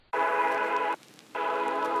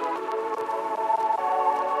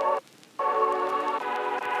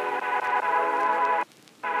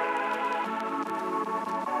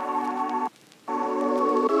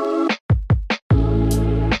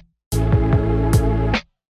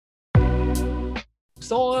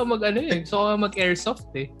Gusto ko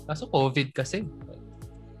mag-airsoft eh. Kaso COVID kasi.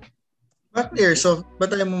 Bakit airsoft?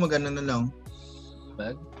 Ba't ayaw mo mag-ano na lang?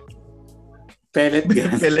 Bag? Pellet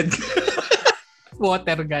gun. Pellet gun.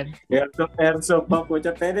 Water gun. Airsoft pa po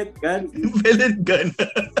siya. Pellet gun. Pellet gun.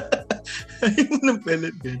 Ayaw mo ng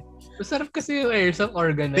pellet gun. Masarap kasi yung airsoft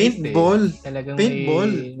organized Paintball. Talagang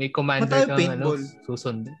Paintball. may commander kang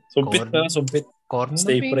susundin. Sumpit. Corner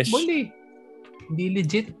Stay na paintball fresh. Hindi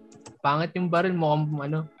legit. Pangit yung baril,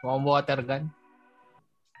 mukhang water gun.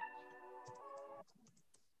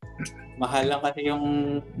 Mahal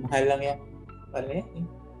lang yan. Ano yan?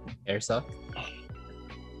 Airsoft?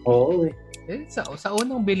 Oo eh. Sa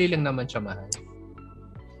unang bili lang naman siya mahal.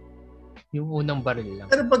 Yung unang baril lang.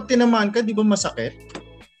 Pero pag tinamaan ka, di ba masakit?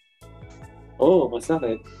 Oo,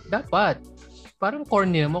 masakit. Dapat. Parang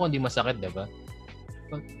corny naman kung di masakit, diba?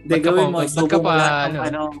 Hindi, gawin mo. Subo mo lang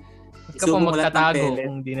ka pa magtatago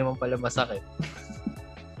kung di naman pala masakit.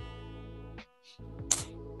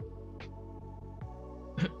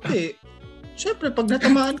 Siyempre, pag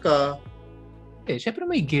natamaan ka, siyempre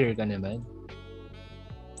may gear ka naman.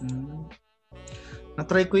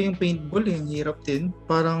 Na-try ko yung paintball hirap din.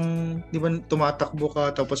 Parang, di ba tumatakbo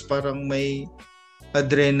ka tapos parang may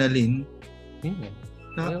adrenaline. Yun.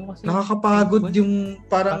 Nakakapagod yung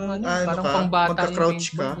parang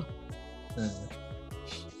magka-crouch ka.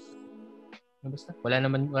 Basta, wala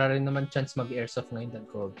rin naman chance mag-airsoft ngayon dahil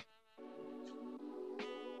COVID.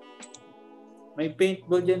 May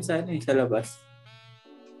paintball dyan sa labas.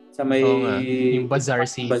 Sa may... yung Bazaar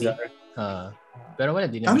City. Pero wala,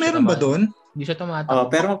 di naman meron ba doon? Hindi siya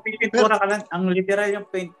tumatakbo. Pero magpipintura ka lang. Ang literal yung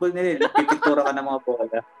paintball nila. Magpipintura ka ng mga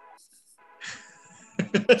bola.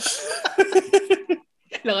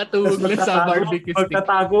 Nakatulog lang sa barbecue stick.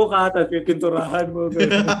 Magtatago ka, tapos pipinturahan mo.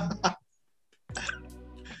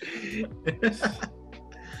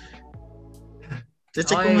 Check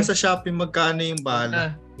ko nga sa Shopee magkano yung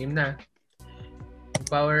bala. Game na.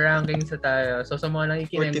 Power rankings na tayo. So sa mga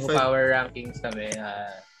nakikinig mo, power rankings kami.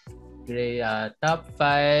 Top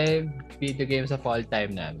 5 video games of all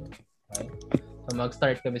time namin. Okay? So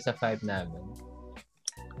mag-start kami sa 5 namin.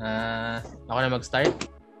 Ako na mag-start.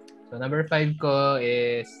 So number 5 ko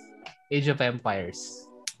is Age of Empires.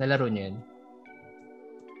 Nalaro niyo yun?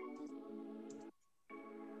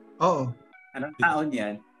 Oo. Anong taon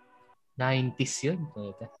yan? 90s yun.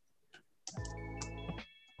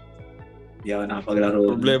 Hindi ako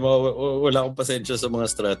nakapaglaro. Problema, wala akong pasensya sa mga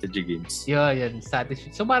strategy games. Yun.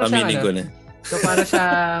 Strategy. So para siyang ko na. So para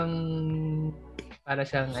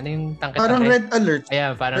siyang ano yung tangkit? Parang Red Alert.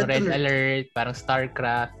 Ayan, parang Red Alert, parang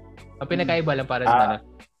StarCraft. Ang pinakaiba lang parang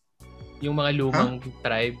yung mga lumang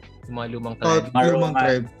tribe, lumang tribe. Lumang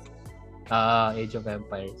tribe. Age of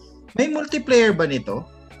Empires. May multiplayer ba nito?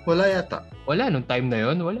 Wala yata. Wala nung time na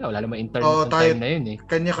yun. Wala namang internet nung time na yun eh.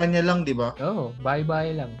 Kanya-kanya lang, di ba?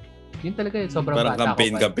 Bye-bye lang. Yun talaga sobrang parang bata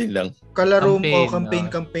campaign lang. Kalaro mo,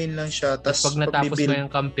 campaign lang siya. Tapos pag natapos mo yung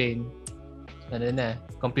campaign,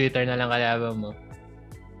 computer na lang kalaban mo.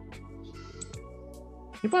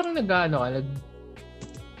 Yung parang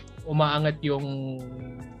umaangat yung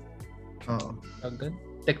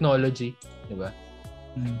technology, di ba?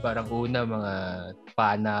 Parang una mga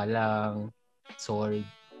pana lang, sword.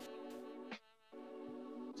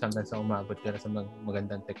 Hanggang sa umabot ka na sa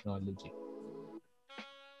magandang technology.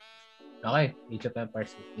 Okay, Age of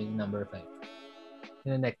Empires yung number 5.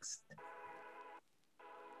 Yung next.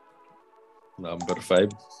 Number 5?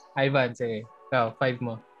 Ivan, sige. 5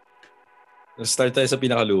 mo. Start tayo sa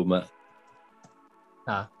pinakaluma.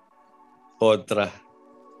 Contra.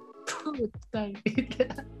 Putay.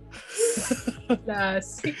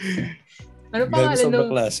 Classic. Ano pangalan no?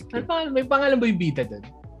 Ano pangalan? May pangalan ba yung bida doon?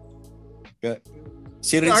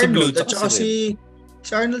 Si Blue at saka si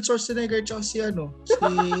Arnold Schwarzenegger at saka si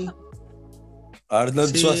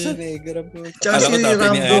Arnold Schwarzenegger. Tsaka si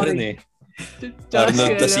Rambo.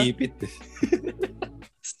 Arnold Tasipit.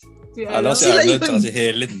 Alam si Arnold tsaka si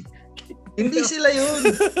Helen. Hindi sila yun.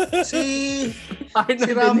 Si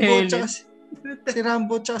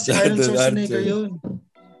Rambo tsaka si Arnold Schwarzenegger yun.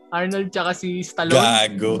 Arnold tsaka si Stallone.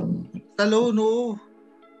 Gago. Stallone, oo.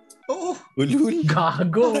 Ulul.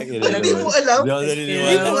 Gago. Hindi mo alam?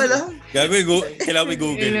 Hindi mo alam? Gago, kailangan mo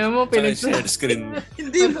i-google. Kailangan mo share screen.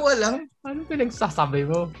 Hindi mo alam? Ano pinagsasabi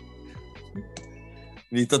mo?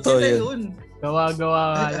 Hindi totoo yan.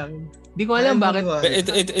 Gawa-gawa nga lang. Hindi ko alam bakit.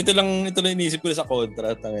 Ito lang iniisip ko sa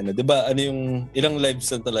Contra. Diba, ano yung ilang lives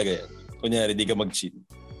na talaga yan? Kunyari, di ka mag-cheat.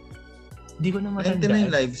 Hindi ko na matanda. 99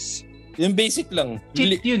 lives. Yung basic lang.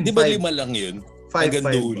 Cheat yun. Di ba 5 lang yun? 5. Hanggang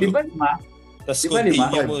dulo. Di ba 5? Tapos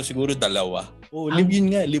continue mo siguro 2.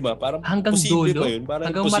 Yun nga, 5. Parang hanggang posible dulo? ba yun? Parang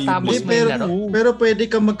Hanggang posible. matapos mo yung laro? Pero pwede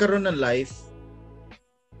ka magkaroon ng life.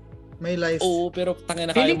 May life. Oo, pero tangin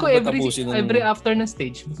na kaya Feeling mo ko ba tapusin every after ng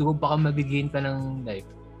stage, siguro baka mag-gain ka ng life.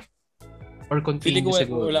 Or Feeling continue ko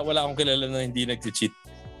siguro. wala akong kilala na hindi nag-cheat.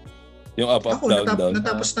 Yung up, Ako, down.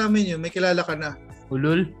 natapos namin yun. May kilala ka na.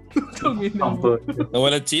 Ulol. Na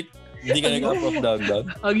walang cheat? Hindi ka nag-up, down.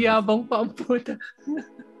 Ang yabang pa ang puta.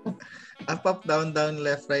 Up, down,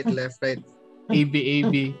 left, right. AB,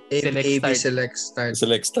 select start.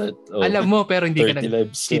 Select start. Oh. Alam mo, pero hindi ka 30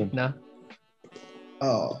 lives. nag-cheat na.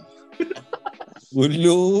 Oo.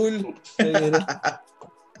 Ulul.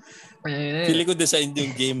 Feeling ko design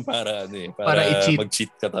yung game para i-cheat.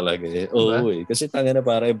 mag-cheat ka talaga eh. Diba? Oo kasi tanga na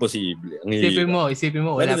para imposible. Ang Isipin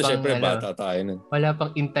mo, wala pang syempre, bata tayo nun. Wala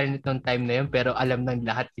pang internet ng time na yun, pero alam ng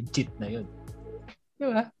lahat yung cheat na yun.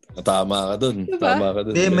 Diba? Tama ka dun. Diba?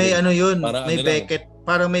 Hindi, may ano yun. Para may Beckett.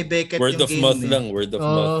 Parang may Beckett word yung of game. mouth lang. Word of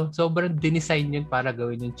mouth. Sobrang dinesign yun para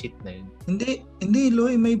gawin yung cheat na yun. Hindi,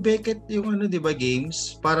 Loy. May Beckett yung di ba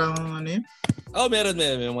games? Parang ano yun? Meron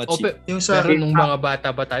may mga cheat. Yung sa, pero nung mga bata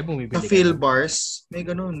pa tayo, bumibili sa Phil Bars. May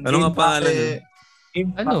ganun. Ano nga pangalan nun?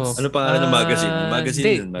 Ano pangalan ng magazine? Magazine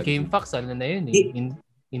yun. GameFAQs, ano na yun eh.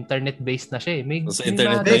 Internet-based na siya eh. May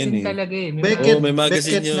internet magazine na yun, talaga eh. May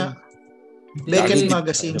magazine yun. Beckett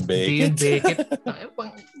magazine. Yung Beckett.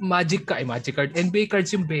 Magic card. NBA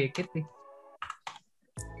cards yung Beckett eh.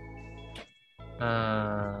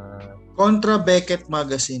 Contra Beckett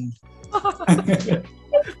magazine.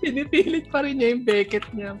 Pinipilit pa rin niya yung Beckett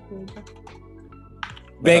niya.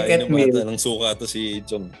 Beckett Mill. Ng suka to si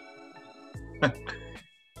Chong.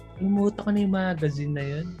 Limuta ko na yung magazine na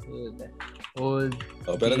yun. Old.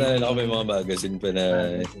 Pero naalala ko may mga magazine pa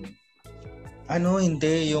na...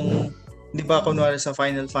 Hindi. Yung... Di ba kunwari sa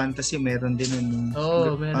Final Fantasy, meron din yun.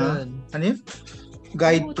 Meron. Ano yun?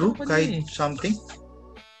 Guide something?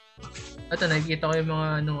 Ito, nakikita ko yung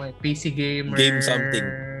mga PC gamer. Game something.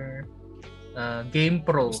 Game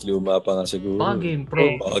Pro. Mas luma pa nga siguro. Baka Game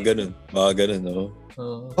Pro. Baka ganun,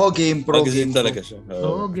 oo. Game Pro. Magazine talaga siya.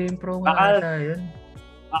 Game Pro nga yun.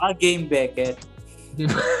 Baka Game Beckett.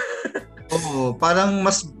 Parang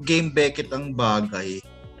mas Game Beckett ang bagay.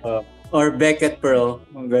 Or Beckett Pro.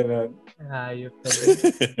 Ganun. Hayop na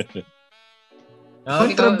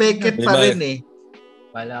Contra Beckett pa rin eh.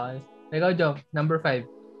 Wala ka. Ikaw, Joe. Number 5.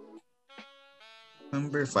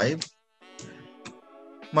 Number 5?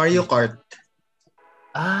 Mario Kart.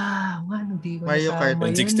 Hindi ko Mario Kart.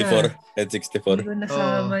 nasama N64. Hindi ko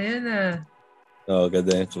nasama yan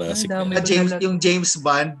Ganda yung classic. Yung James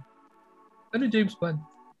Bond. Ano James Bond?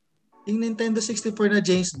 Yung Nintendo 64 na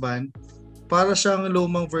James Bond, para siyang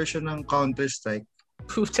lumang version ng Counter-Strike.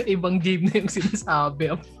 Pucha, ibang game na yung sinasabi.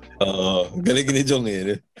 Galing ni Jong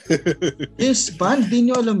eh. James Bond, di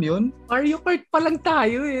nyo alam yun? Mario Kart pa lang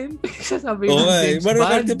tayo eh. Sasabi ng James Mario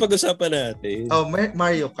Bond. Kart yung pag-usapan natin.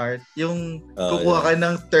 Mario Kart. Yung kukuha ka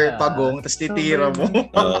ng pagong, tapos titira mo.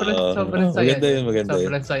 Sobrang saya. Maganda yun.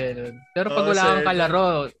 Sobrang saya nun. Pero pag wala kang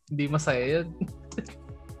kalaro, hindi masaya yun.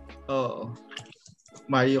 Oo.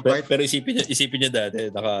 Mario Kart. Pero isipin niyo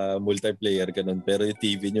dati, naka-multiplayer ka nun, pero yung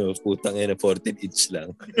TV niyo, putang ina, 14-inch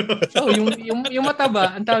lang. yung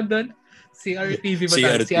mataba, ang tawag doon? CRTV ba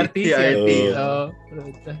tayo? CRT.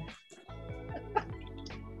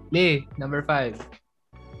 Lee, number 5.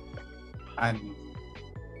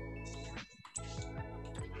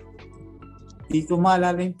 Hindi ko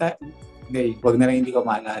maalala yung wag na rin hindi ko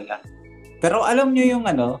maalala. Pero alam nyo yung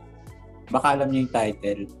baka alam nyo yung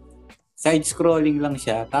title. Side-scrolling lang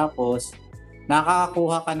siya. Tapos,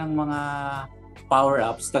 nakakakuha ka ng mga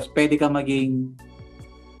power-ups. Tapos, pwede ka maging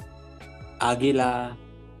Agila,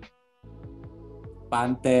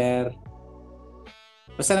 Panther.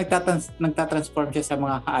 Basta nagtatransform siya sa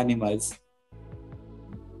mga animals.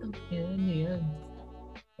 Yan.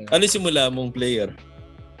 Ano simula mong player?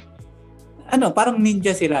 Parang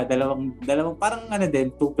ninja sila. Dalawang parang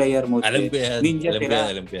two-player mode. Alam ko yan. Ninja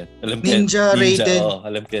sila. Alam ko yan. Ninja Raiden.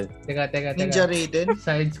 Alam ko yan. Teka. Ninja Raiden.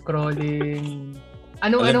 Side-scrolling.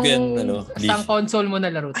 Saan console mo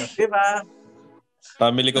nalaro to? Diba?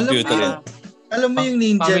 Family computer yan. Alam mo yung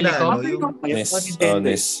ninja na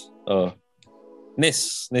NES.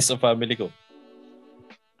 NES ang family ko.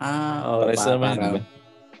 Pares naman yun,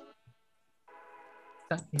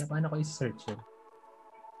 diba? Paano ko i-search yun?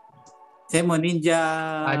 Semo, Ninja...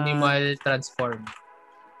 Animal Transform.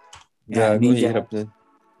 Ninja. Hirap nun.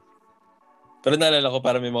 Pero naalala ko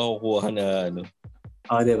para may makukuha ka na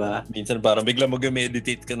diba? Minsan parang biglang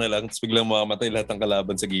mag-meditate ka na lang tapos biglang mamamatay lahat ng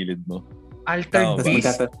kalaban sa gilid mo. Altered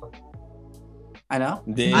Beast.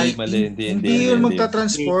 Hindi, mali. Hindi yun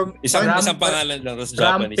magta-transform. Isang pangalan lang, tapos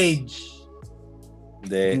Japanese. Rampage.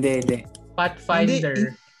 Hindi.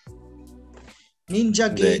 Pathfinder. Ninja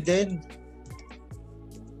Hindi. Gaiden.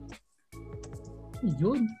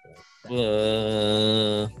 Yun.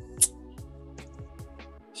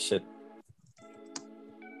 Shit.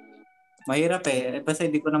 Mahirap eh. Basta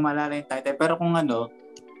hindi ko na maalala yung title. Pero kung ano,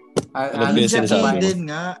 Ano ba yung Ninja sinasabi mo? Gaiden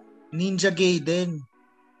nga. Ninja Gaiden.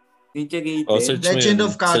 Ninja Gaiden. Oh, search Legend mo yun.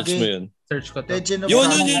 of Kage. Search mo yun. Search ko to. Legend of Yun.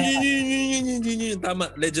 Kage. Tama.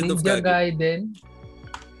 Legend of Ninja Kage. Gaiden.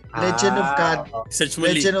 Legend of Kage. Search mo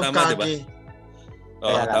Legend of tama, diba? Kage.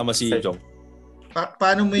 Tama si Jong.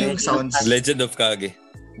 Paano mo yung sounds? Legend of Kage.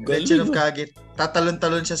 Legend of Kage.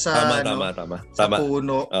 Tatalon-talon siya sa Tama. sa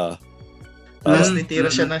puno. Tapos nitira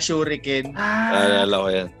siya ng shuriken. Alala ko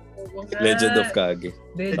yan. Legend of Kage.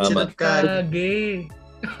 Legend of Kage.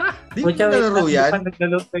 Di mo nalaro yan?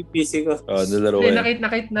 Naglalaro ko yung PC ko. Nalaro ko yan.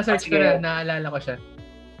 Na-search ko na. Naalala ko siya.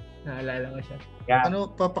 Yeah.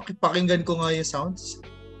 Ano, papakinggan ko nga yung sounds.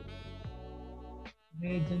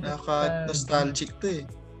 Legend of Kage. Nakaka-nostalgic to eh.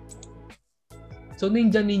 So,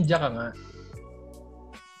 ninja ka nga.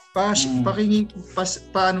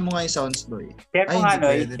 Paano mo nga yung sounds, boy? Share ko nga,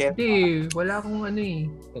 no? Hindi, wala akong ano eh.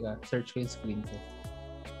 Teka, search ko yung screen ko.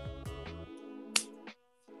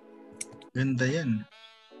 Ganda yan.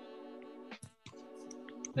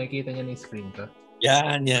 Nakikita niya na yung screen ko.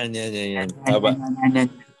 Yan. Tama.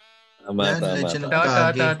 Legend of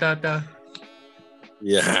Ta.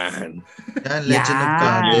 Yan. Yan, Legend of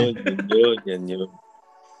Kage. Yun.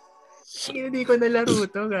 Hindi ko nalaro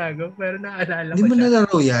to, gago. Pero naalala ko Hindi mo siya.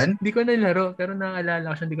 nalaro yan? Hindi ko nalaro, pero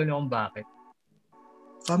naalala ko siya. Hindi ko alam kung bakit.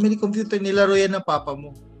 Family computer, nilaro yan ng papa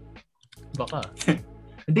mo. Baka.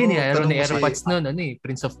 Hindi, nilaro tanong ni mo sa'yo. AirPods noon. Ano eh,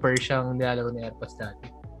 Prince of Persia ang nilalaro ni AirPods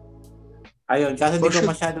dati. Ayun, kasi hindi For ko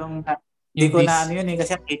sure. masyadong hindi ko na ano yun eh,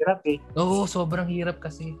 kasi ang hirap eh. Oo, sobrang hirap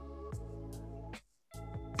kasi.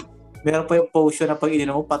 Meron pa yung potion na pag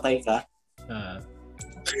ininom mo, patay ka.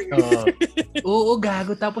 Oo,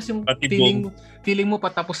 gago. Tapos yung Patibong. feeling mo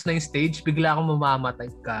patapos na yung stage, bigla akong mamamatay.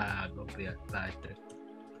 Gago. Bad trip.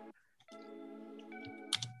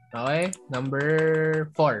 Okay, number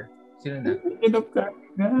 4. Sino na?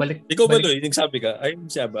 Balik. Ikaw ba doon? Yung sabi ka? Ay,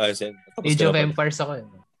 siya ba? Age of Empires ako eh.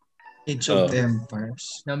 Age of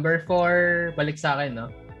Empires. Number 4, balik sa akin, no?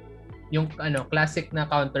 Yung classic na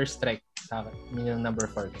Counter-Strike sa akin. Yun yung number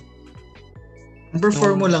 4. Number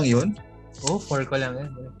 4 mo lang yun? Oh, 4 ko lang yan.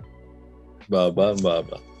 Baba.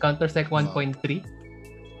 Counter-Strike 1.3.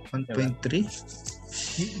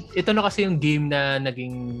 1.3? Ito na kasi yung game na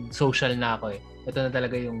naging social na ako eh. Ito na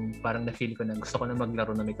talaga yung parang na-feel ko na gusto ko na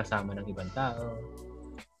maglaro na may kasama ng ibang tao.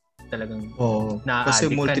 Talagang kasi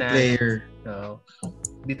multiplayer. So,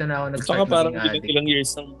 dito na ako Saka nag-start parang maging addict. ilang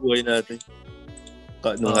years ng buhay natin.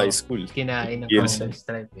 Nung high school. Kinain ng Years.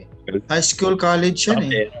 Counter-Strike eh. High school, college yan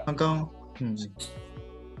eh. Hanggang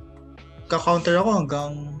ka-counter ako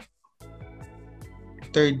hanggang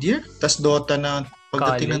third year. Tas Dota na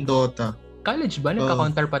pagdating ng Dota. College ba?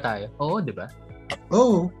 Nagka-counter pa tayo? Oo, di ba?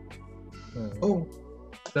 Oo.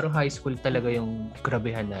 Pero high school talaga yung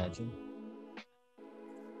grabehan natin.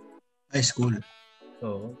 High school.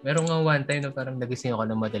 Oo. Meron nga one time na parang nagising ako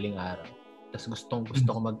ng madaling araw. Tapos gusto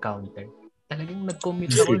ko mag-counter. Talagang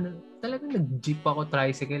nag-commute ako. Talagang nag-jeep ako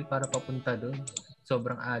tricycle para papunta doon.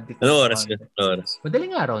 Sobrang addict. Ano oras ka?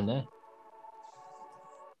 Madaling araw na.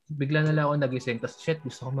 Bigla na lang ako nagising. Tapos shit,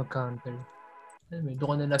 gusto ko mag-counter. Doon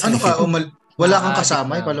ko na Ano ka? Wala kang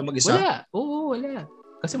kasama? Ikaw lang mag-isa? Wala. Oo, wala.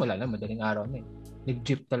 Kasi wala lang. Madaling araw na eh.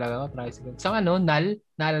 Nag-jeep talaga ako, tricycle. Sa NAL?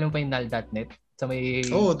 Naalala mo pa yung NAL.net? Sa may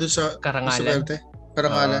doon sa Karangalan.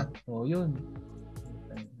 Karangalan. Yun.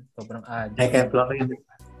 Sobrang addict.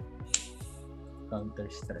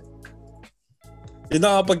 Counter-Strike. Yung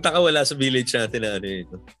nakapagtaka wala sa village natin na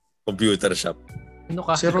computer shop. Ano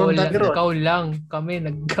ka? Si Ron Ikaw lang. Kami,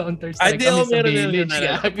 nag-Counter-Strike Di kami ako sa meron village.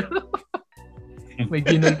 May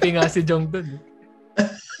ginulpi nga si Jong dun.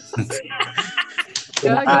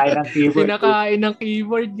 Pinakain ng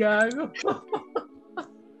keyboard, gago.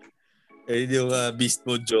 Yung Beast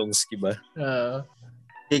Mode Jongski ba?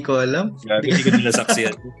 Hindi ko alam. Hindi ko nila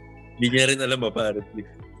saksiyan. Hindi niya rin alam apparently.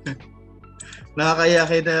 Nakakaya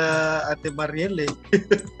kay na Ate Mariel eh.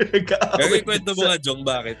 Gagawin kwento mo nga, Jong,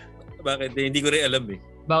 bakit? Bakit? Hindi ko rin alam eh.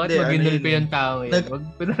 Bakit maginulpi yung tao eh? Wag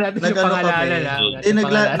natin yung pangalanan lang.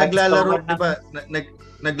 Naglalaro, di ba?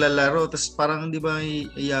 Naglalaro, tapos parang di ba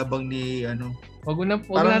iyabang ni Wag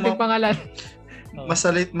natin pangalan.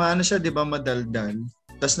 Masalit, siya, di ba, madaldal.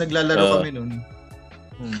 Tapos naglalaro kami nun.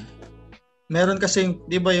 Meron kasi,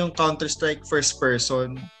 di ba, yung Counter-Strike first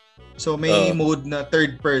person. So may mode na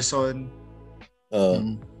third person.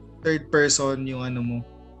 Third person yung mo.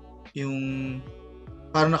 Yung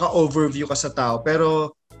parang naka-overview ka sa tao,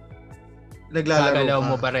 pero naglalaro Gagalaw ka.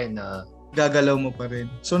 mo pa rin. Gagalaw mo pa rin.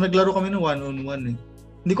 So, naglaro kami ng one-on-one eh.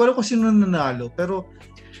 Hindi ko alam kung sino nanalo, pero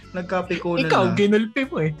nagkapikunan Ikaw, na. ginulpi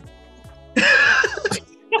mo eh.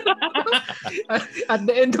 At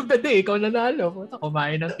the end of the day, ikaw nanalo. Puta,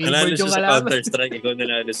 kumain ng keyboard Nanalo siya yung sa kalaban. Counter-Strike, ikaw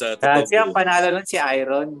nanalo sa Kasi ang panalo nun si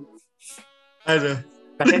Iron. Ano?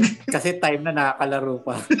 Kasi time na nakakalaro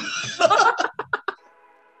pa.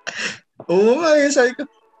 Oo nga, yun sabi ko.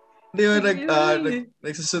 Di ba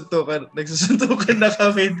nagsusuntukan na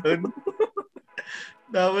kami doon.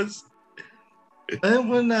 Tapos, alam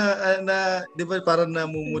ko na, di ba parang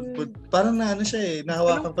namumudmud. Parang na ano siya eh,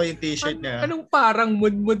 nahawakan pa yung t-shirt niya. Anong parang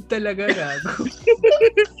mudmud talaga gago?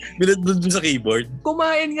 Binudbud mo sa keyboard?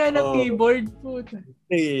 Kumain nga ng keyboard. Puta.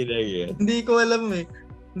 Hindi ko alam eh.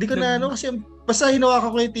 Hindi ko na ano kasi basta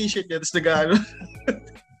hinawakan ko yung t-shirt niya tapos nag-ano.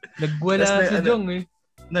 Nagwala si Jong eh.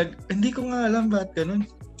 Hindi ko nga alam ba't ganun.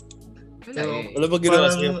 Wala ba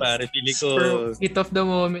ginawa sa'yo pare? Pili ko. Heat of the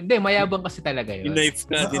moment. Hindi, mayabang kasi talaga yun. Knife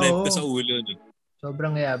ka sa ulo. No?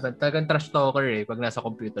 Sobrang yabang. Talagang trash talker eh pag nasa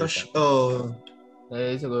computer ka.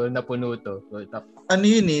 Siguro napuno to. Ano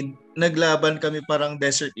yun eh, naglaban kami parang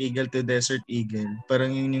Desert Eagle to Desert Eagle.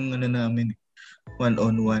 Parang yun yung ano namin,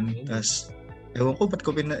 one-on-one. Tapos, ewan ko, ba't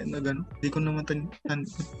ko gano'n? Hindi ko na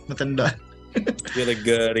matandaan. Kaya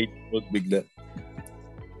nag-rate mode bigla.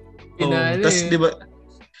 Tapos di ba,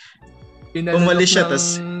 umalis siya,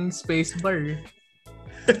 tapos spacebar.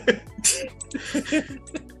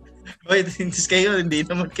 Wait, kayo, hindi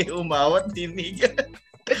naman kayo umawat, tinigan.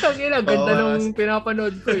 Ito, ganda nung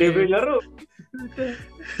pinapanood ko. Laro.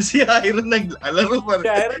 Si Iron naglalaro pa rin. Si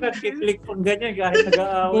Iron nag-click pang ganyan kahit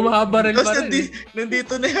nag-aaway. Bumabaril pa rin.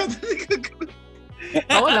 Nandito na yan.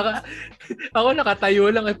 Ako nakatayo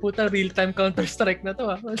lang. Puta, real-time Counter-Strike na to.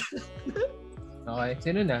 Okay,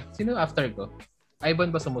 sino na? Sino after ko? Ivan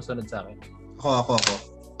ba sumusunod sa akin? Ako.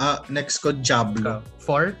 Next ko, Diablo.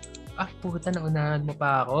 4? Puta, naunahan mo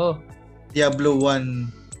pa ako. Diablo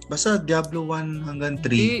 1. Basta Diablo 1 hanggang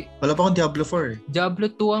 3. Wala pa akong Diablo 4 eh. Diablo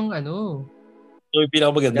 2 ang So, yung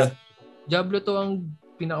pinakamaganda. Diablo 2 ang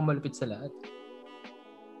pinakamalupit sa lahat.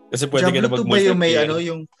 Kasi pwede ka na Diablo 2 ba yung may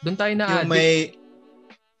yung doon tayo na yung may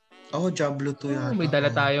Diablo 2 yata. May dala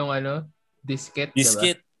tayong disket.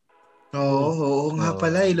 Disket. Oo nga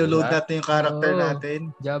pala. Ilo-load natin yung character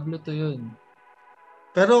natin. Diablo 2 yun.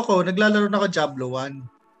 Pero ako, naglalaro na ako Diablo 1.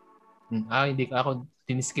 Hindi ka ako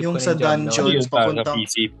tiniskip yung ko sa dungeons, papunta.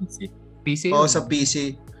 PC. Oo, sa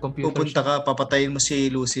PC. Computer pupunta ka, papatayin mo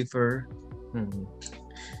si Lucifer.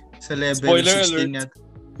 Sa level Spoiler 16 alert. niya.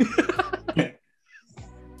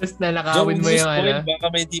 Tapos nalakawin mo yung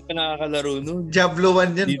baka may hindi pa nakakalaro nun. Diablo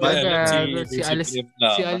 1 yan.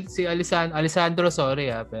 Si Alessandro,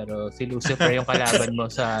 sorry pero si Lucifer yung kalaban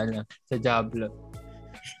mo sa Diablo.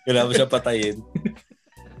 Kailangan mo siya patayin.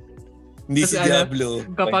 Hindi si Diablo.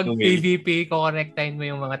 Kapag PvP, kukonektahin mo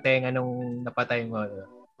yung mga tenga nung napatay mo.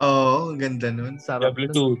 Oo, ganda nun. Diablo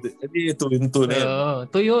 2. Ito yung 2 na yun.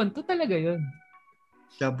 2 yun. 2 talaga yun.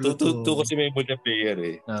 Diablo 2 kasi may multiplayer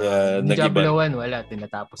eh. Yung Diablo 1, wala.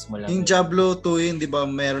 Tinatapos mo lang. Yung Diablo 2 yun, di ba,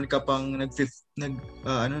 meron ka pang nag-freeze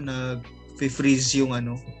yung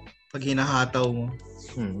pag hinahataw mo.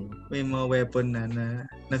 May mga weapon na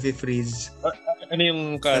na-freeze. Ano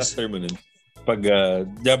yung character mo nun? Pag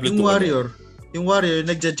Diablo 2. Yung warrior. Yung warrior,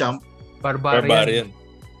 nagja-jump. Barbarian.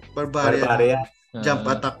 Jump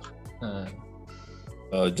attack.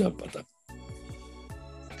 Jump attack.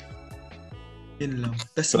 Yun lang.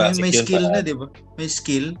 Tapos may skill na, di ba? May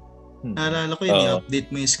skill. Naalala ko yun,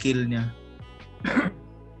 i-update mo yung skill niya.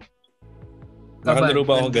 Nakalaro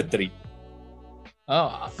ba ako hanggang 3?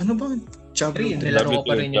 Ano ba? Diablo 3. Nilaro ko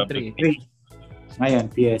pa rin yung 3. Ngayon,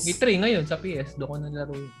 PS. May 3 ngayon sa PS. Doon ko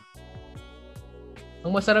nalaro yun.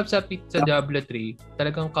 Ang masarap sa Diablo 3,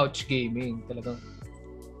 talagang couch gaming. Talagang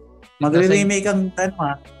magre-remake ang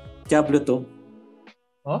Diablo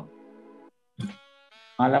 2. Oh?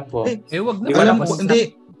 Alam ko. Wag na.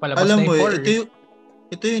 Alam mo,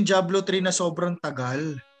 ito yung Diablo 3 na sobrang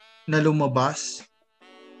tagal na lumabas.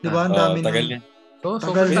 Di ba? Ang dami tagal na. yan.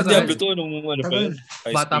 Sobrang tagal. Diablo 2, nung tagal.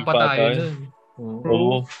 Bata pa tayo nun.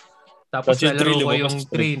 Oo. Tapos nalaro ko yung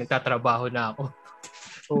 3, nagtatrabaho na ako.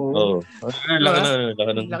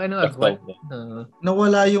 Laki ng agwat.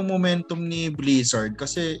 Nawala yung momentum ni Blizzard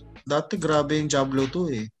kasi dati grabe yung Diablo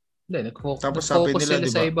 2 eh. Hindi, tapos sabi nila, sila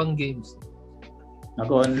diba, sa ibang games.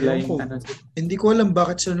 Nag-online. Hindi ko alam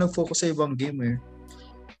bakit sila nag-focus sa ibang game eh.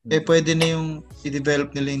 Pwede na yung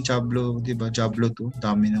i-develop nila yung Diablo, di ba? Diablo 2,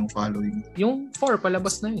 dami ng following. Yung 4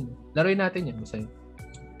 palabas na yun. Laruin natin yun, masaya.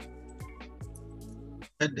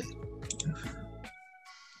 Pwede.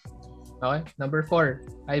 Okay, number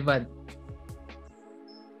 4. Ivan.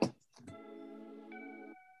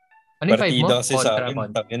 Ano yung 5 mo? Partida kasi sa akin.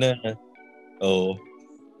 Contra. Tangina. Oo.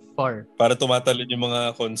 4. Para tumatalon yung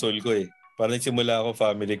mga console ko eh. Para nagsimula ako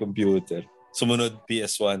family computer. Sumunod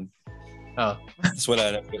PS1. Oh. Tapos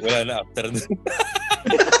wala na after nun.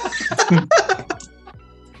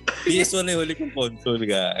 PS1 na yung huli kong console,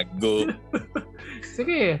 gago.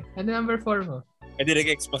 Sige, ano number 4 mo? Hindi,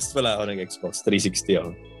 nag-Xbox pala ako. Nag-Xbox 360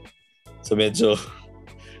 ako. So medyo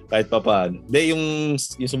kahit pa paano. Hindi, yung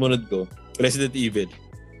sumunod ko, Resident Evil.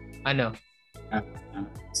 Ano?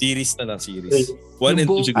 Series na lang, series. 1 and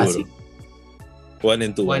 2 siguro. 1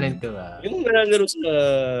 and 2. 1 and 2. Yung nalagaro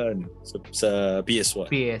sa PS1.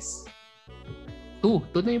 PS.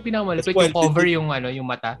 2 na yung pinakamalapit. Yung cover yung yung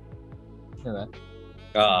mata. Diba?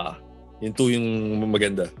 Yung 2 yung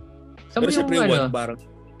maganda. Saan pero syempre yung 1 parang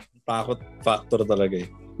pakot factor talaga eh.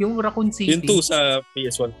 Yung Raccoon City. Yung 2 sa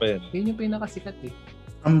PS1 pa yan. Yun yung pinakasikat eh.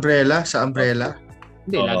 Umbrella? Sa Umbrella?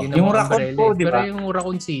 Hindi, lagi naman yung Raccoon Umbrella. po, di ba? Pero yung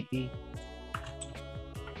Raccoon City.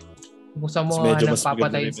 Kung sa mo medyo mas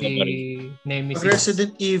nagpapatay si Nemesis.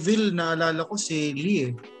 Resident Evil, naalala ko si Lee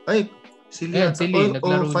eh. Ay, si Lee. Ayan, si Lee,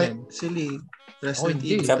 naglaro din. Si Lee. Resident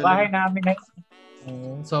Evil. Sa bahay namin na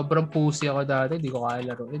sobrang pussy ako dati, hindi ko kaya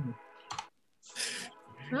laruin.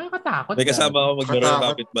 Nakakatakot. May kasama ako maglaro ng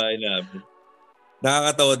kapitbahay namin.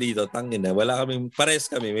 Nakakatawa dito, tangina. Wala kami, pares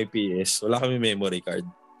kami, may PS. Wala kami memory card.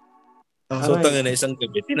 So tangina, isang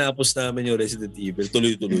gabi, tinapos namin yung Resident Evil.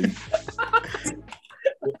 Tuloy-tuloy.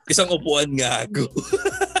 Isang upuan gago.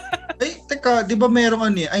 Ay, teka, di ba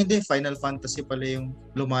merong ay hindi, Final Fantasy pala yung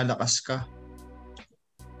lumalakas ka.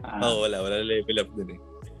 Wala level up dun eh.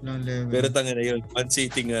 Level. Pero tanga na yun, one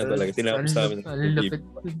sitting nga talaga. Tinapos namin.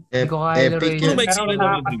 Epic yun.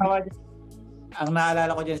 Ang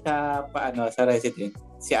naalala ko dyan sa Resident,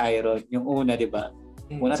 si Iron, yung una, di ba?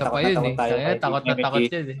 Una, takot tayo. Takot na takot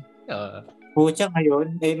yun eh. Pucha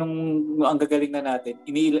ngayon, nung ang gagaling na natin,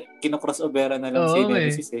 kino-crossover na lang si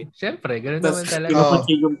Nemesis eh. Siyempre, ganoon naman talaga.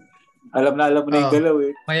 Alam mo na yung galaw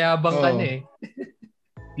eh. Mayabang ka na eh.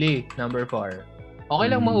 Lee, number 4. Okay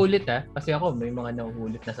lang maulit kasi ako may mga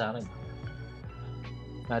nauulit na sa akin.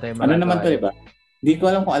 Ano naman to diba? Hindi ko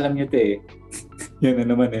alam kung alam nyo to eh. Yun na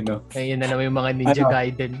naman eh no. Yun na naman yung mga Ninja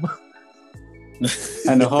Gaiden mo.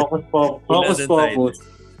 Hocus Pocus.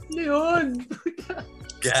 Ano yun?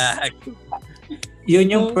 Gag.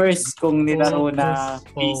 Yun yung first kong nilaro na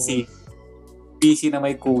PC. PC na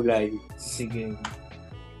may kulay. Sige.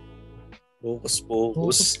 Focus.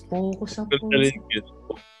 Focus ako.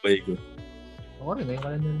 Ako rin, ngayon ka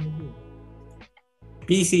lang narinig yun.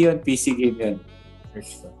 PC game yun.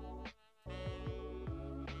 First to.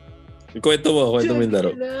 Kwento mo yung laro.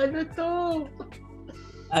 Ano to?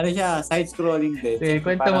 Ano siya, side-scrolling din.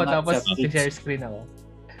 Kwento mo, tapos share screen ako.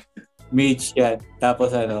 Mage yan. Tapos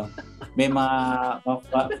may mga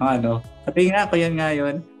patingin ako yan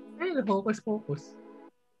ngayon. Ay, focus.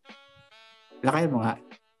 Lakay mo nga.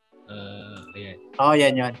 Ayan. Oo,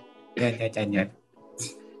 yan yun. Yan.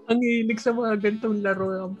 Ang hilig sa mga gantong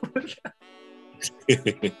laro.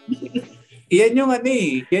 Yan yung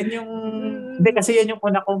hindi kasi yan yung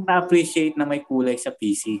una kong na-appreciate na may kulay sa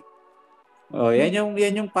PC. Yan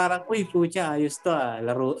yung parang, uy, pucha, ayos to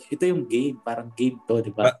laro. Ito yung game, parang game to,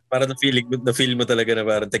 di ba? Parang na-feel mo talaga na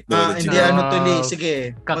parang technology. Hindi, Lee,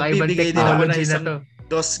 sige. Kakaibang technology na to.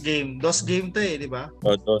 DOS game to eh, di ba?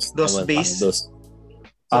 DOS base.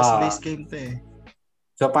 DOS base game to eh.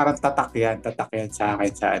 So parang tatak yan sa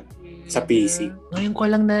akin sa PC. Ngayon ko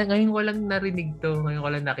lang narinig to. Ngayon ko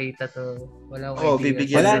lang nakita to. Wala akong idea.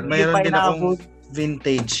 Bibigyan. Mayroon din akong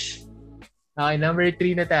vintage. Okay, number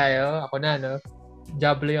 3 na tayo. Ako na, no?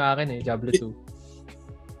 Diablo yung akin eh. Diablo 2.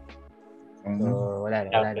 So, wala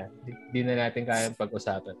na. Di na natin kayang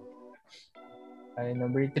pag-usapan. Okay,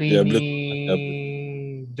 number 3 ni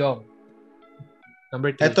Jong.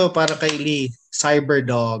 Number 3. Ito, para kay Lee.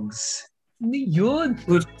 Cyberdogs. Ano yun?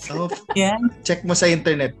 Check mo sa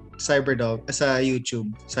internet. Cyberdog. Sa YouTube.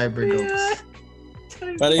 Cyberdogs.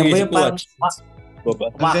 Parang yung watch.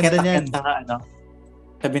 Ang ganda niyan.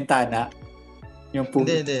 Sa bintana. Yung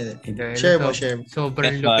Hindi. Share mo.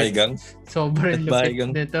 Sobrang lupit. Sobrang lupit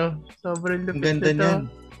nito.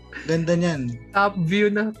 Ganda niyan. Top view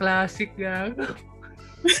na classic lang.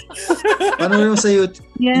 Paano mo sa YouTube?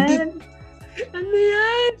 Yan. Ano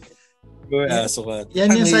yan? Aso ka.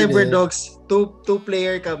 Yan yung Cyberdogs. Two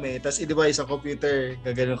player kami. Tapos di ba isang computer.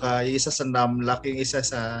 Gagano ka. Yung isa sa numlock. Yung isa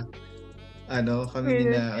sa kami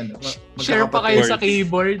na share pa kayo sa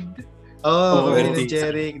keyboard. Kami ni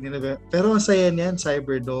Jeric. Pero masaya niyan,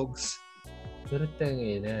 Cyberdogs. Pero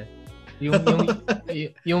tangina.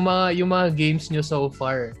 Yung mga games nyo so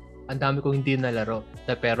far, ang dami kong hindi nalaro.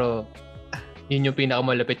 Pero, yun yung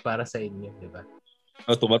pinakamalapit para sa inyo, di ba?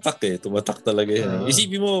 Tumatak eh. Tumatak talaga yan.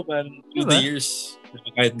 Isipin mo, man, through the years,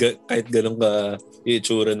 kahit ganun ka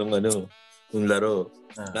itsura nung laro.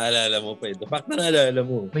 Naalala mo pa ito. Fact na naalala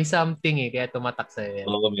mo. May something kaya tumatak sa'yo.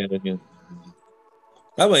 Oo, meron yun.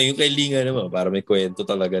 Tama, yung kay Linga naman, para may kwento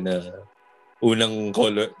talaga na unang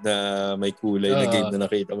color na may kulay na game na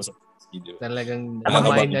nakita mo sa video. Talagang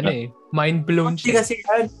mind blown siya. Kasi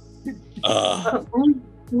yan.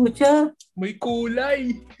 May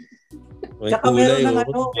kulay. May kulay.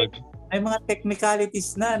 May mga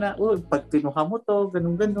technicalities na pag pinuha mo to,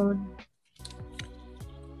 ganun.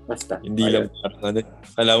 Basta. Hindi lang parang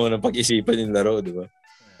alam mo ng pag-isipan yung laro, di ba?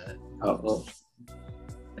 Oo.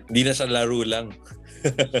 Hindi na sa laro lang.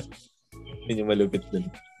 Yun yung malupit dun.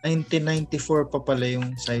 1994 pa pala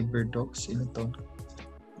yung Cyberdogs. Ino to?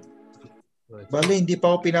 Bale, hindi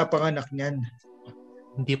pa ako pinapanganak niyan.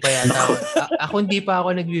 Hindi pa yata. Ako hindi pa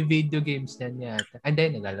ako nagvi-video games niyan yata.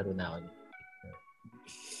 Hindi, naglalaro na ako.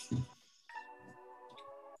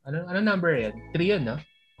 Ano number yan? 3 yun, no?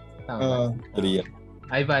 Tama. 3 yan.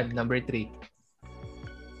 Ivan, number 3.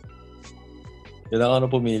 Kailangan na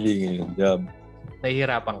pumili ngayon.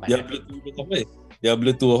 Nahihirapan ka.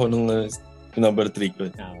 Diablo 2 ako nung number 3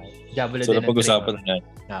 ko. Okay. Diablo so, napag-usapan na yan.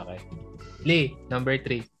 Okay. Lee, number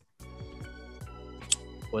 3.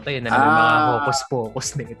 Puta, yun na naman mga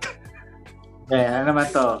focus na ito. Ano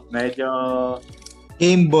naman to? Medyo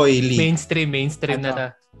Game Boy Lee. Mainstream na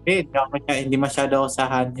to. Hindi masyado ako sa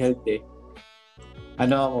handheld eh.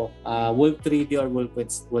 Wolf 3D or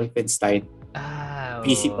Wolfenstein.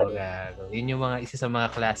 PC pa. Yun yung isa sa mga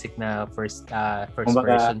classic na first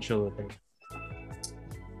person shooter.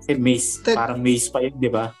 Kasi maze, parang maze pa yun, di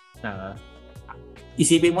ba?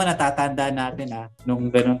 Isipin mo, natatanda natin nung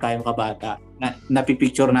ganun tayong kabata,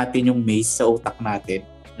 napipicture natin yung maze sa utak natin.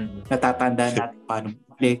 Natatanda natin paano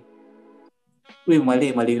mali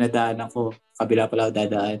yung nadaanan ko. Kabila pala ako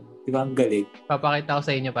dadaan. Di ba ang galing? Papakita ko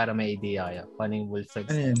sa inyo para may idea kayo. Paano yung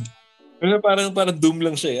Wolfenstein? Parang Doom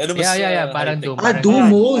lang siya eh. Ano mas parang Doom. Doom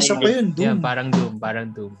mo. Isa pa yun, Doom. Yan, parang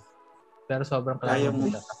Doom. Pero sobrang klaro mo.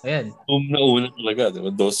 Ayan. Doom na una talaga.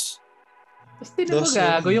 Diba? DOS. Tapos tinan mo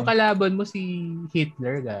gago. Yung kalaban mo si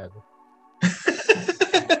Hitler, gago.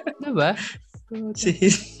 Diba? Si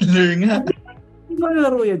Hitler nga. Hindi mo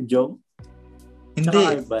nalaro yan, Jong? Hindi.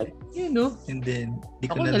 Yun, no? Hindi.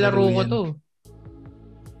 Ako nalaro ko to.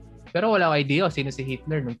 Pero wala akong idea sino si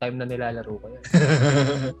Hitler nung time na nilalaro ko yan.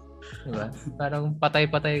 Diba? Parang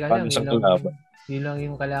patay-patay ka lang. Yun lang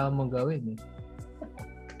yung kailangan mong gawin.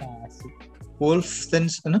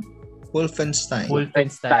 Wolfenstein.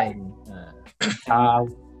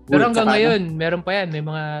 Pero hanggang ngayon, meron pa yan. May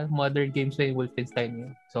mga modern games na yung Wolfenstein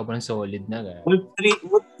yun. Sobrang solid na. Wolf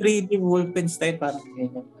 3D Wolfenstein parang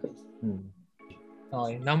ganyan.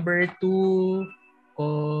 Okay. Number 2 ko,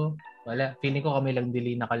 wala. Feeling ko kami lang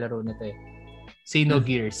dili nakalaro na to eh.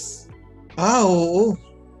 Xenogears. Oo.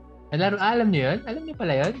 Alam niyo yun? Alam niyo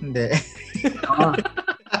pala yun? Hindi.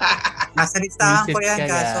 Nasa listahan ko yan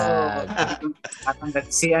kaso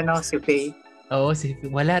si Faye. Oo,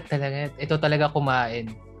 wala talaga. Ito talaga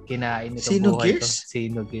kinain itong buhay ko.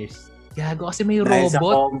 Xenogears. Gago kasi may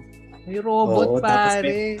robot. May robot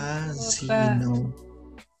pare. Xeno.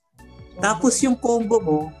 Tapos yung combo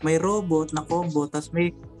mo, may robot na combo, tapos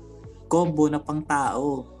may combo na pang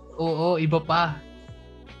tao. Oo, iba pa.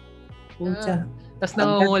 Pucha. Tapos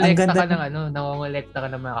nangongolekta ka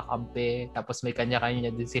ng mga kakampi. Tapos may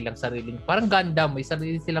kanya-kanya din silang sariling, parang Gundam, may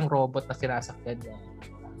sarili silang robot na sinasakyan.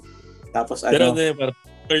 Tapos pero parang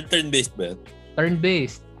turn-based ba yan?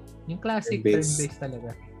 Turn-based. Yung classic turn-based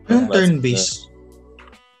talaga. Yung turn-based?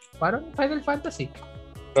 Parang Final Fantasy.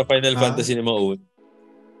 Pero Final Fantasy na maun.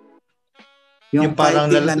 Yung parang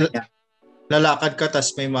lalakad ka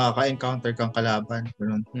tapos may makaka-encounter kang kalaban.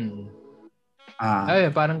 Ay,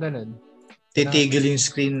 parang ganun. Titigil yung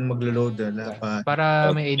screen, maglo-load. Para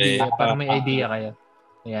may idea. Para may idea kayo.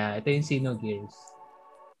 Yeah, ito yung Xenogears.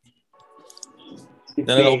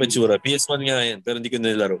 Nalala ko petsura. PS1 nga yan, pero hindi ko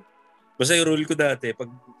nilaro. Basta yung rule ko dati,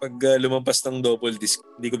 pag lumampas ng double disc,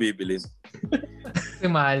 hindi ko bibilin. Kasi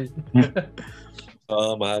mahal.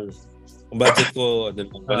 Mahal. Ang budget ko,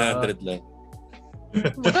 100 lang.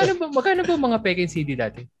 Magkano ba mga peking CD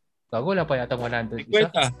dati? Bago wala pa yata 100.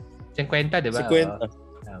 50, di ba?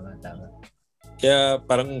 50. Tama. Kaya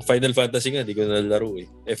parang Final Fantasy nga, di ko nalaro eh.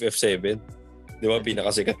 FF7. Di ba,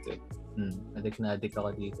 pinakasikat yun. Addict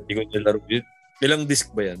ako dito. Di ko nalaro yun. Ilang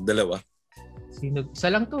disc ba yan? Dalawa? Isa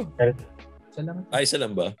lang to. Isa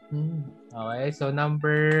lang ba? Okay, so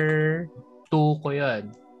number 2 ko yun.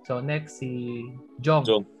 So next si Jong.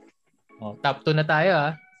 Top 2 na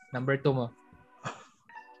tayo Number 2 mo.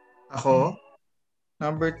 Ako,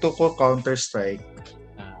 number 2 ko, Counter-Strike.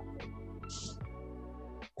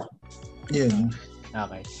 Yun.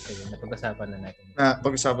 Okay. Sige, napag-usapan na natin.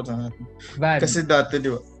 Pag-usapan na natin. Van. Kasi dati, di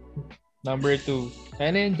ba? Number 2. Kaya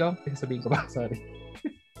na yun, Jom. Sabihin ko ba? Sorry.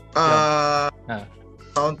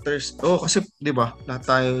 Counters. Kasi, di ba, lahat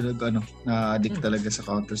tayo na-addict talaga sa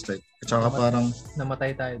Counter-Strike. At saka parang...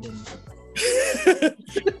 Namatay tayo din.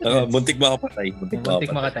 Muntik makapatay. Muntik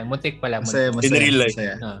makatay. Muntik pala. Masaya. In real life.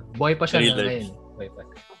 Boy pa siya na ngayon. Boy pa.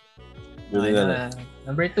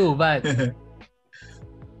 Number 2, Van.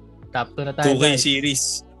 Top 2 na tayo. 2K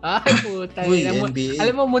series. Ay, puta.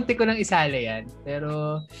 Alam mo, muntik ko nang isali yan.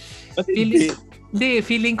 Pero,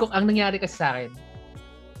 feeling ko, ang nangyari kasi sa akin,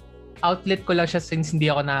 outlet ko lang siya since hindi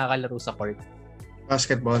ako nakakalaro sa court.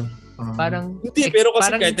 Basketball. Parang, hindi, pero kasi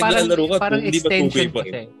kahit naglalaro ka, parang hindi ba 2K pa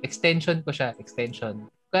rin? Extension ko siya.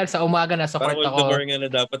 Kaya sa umaga, nasa court ako. Parang the more nga na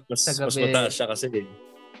dapat, mas mataas siya kasi.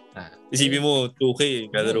 Isipin mo, 2K,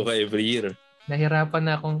 kalaro ka every year. Nahirapan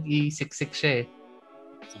na akong i-siksik siya eh.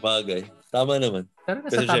 Sabagay. Tama naman. Pero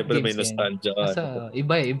kasi syempre may nostalgia ka.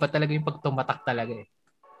 Iba talaga yung pagtumatak talaga eh.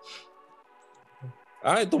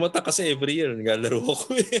 Tumatak kasi every year. Naglalaro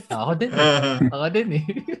ako eh. Ako din eh.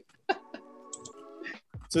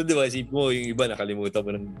 So, di ba, isip mo, yung iba nakalimutan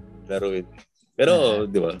mo ng laro eh. Pero,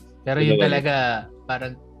 di ba? Pero yun talaga,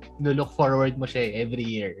 parang look forward mo siya eh, every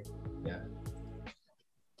year. Yeah.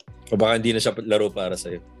 O baka hindi na siya laro para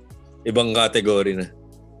sa'yo. Ibang category na.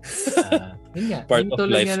 Yun nga. Part yung of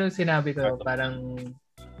tulad life. nga nung sinabi ko, parang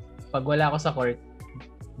pag wala ako sa court,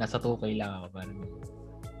 nasa 2K lang ako. Parang,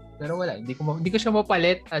 pero wala. Hindi ko siya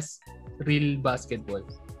mapalit as real basketball.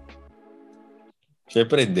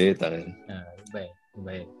 Siyempre hindi.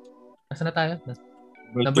 Iba eh. Nasaan na tayo?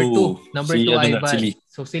 Number 2. Number 2 ay Ivan.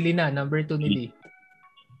 So si Lina, number 2 ni Lee.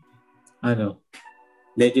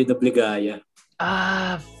 Legend of Ligaya.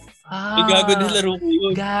 Gago na laro ko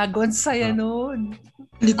yun. Gago, ang saya nun.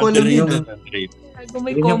 Hindi ko alam yun. Gago,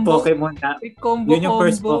 may yun combo. Yung Pokemon na. May combo. Yun yung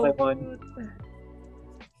first Pokemon.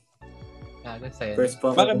 Gago, saya. First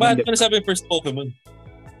Pokemon. Bakit ka nasabi first Pokemon?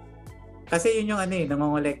 Kasi yun yung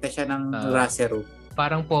nangongolekta siya ng Rasero.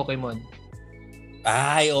 Parang Pokemon.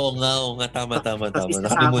 Oo nga. Tama.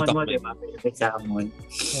 Nakalimutan ko. Diba? Examon.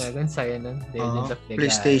 Gago, saya nun.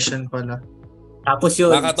 PlayStation pala. Tapos yun,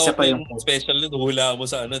 isa pa yung special nun, hula mo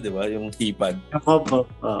sa di ba? Yung keypad. Yung combo.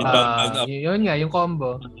 Yun nga, yung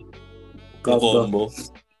combo. Combo.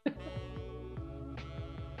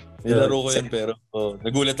 Nilaro ko yun pero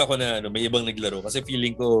nagulat ako na may ibang naglaro kasi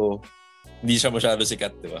feeling ko hindi siya masyado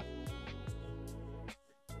sikat, di ba?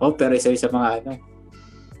 Pero isa sa mga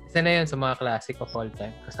Isa na yun sa mga classic of all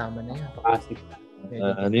time. Kasama na yan. Classic.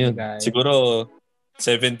 Yun? Siguro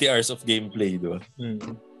 70 hours of gameplay, di ba?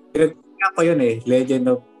 Ako yun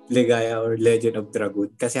Legend of Ligaya or Legend of Dragon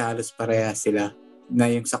kasi halos parehas sila na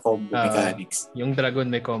yung sa combo mechanics. Yung Dragon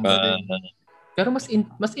may combo din. Pero mas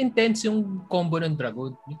intense yung combo ng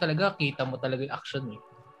Dragon. Yung talaga, kita mo talaga yung action eh.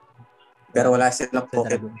 Pero wala silang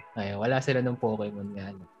Pokemon. Wala sila ng Pokemon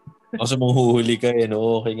nga. Kasi mong huhuli ka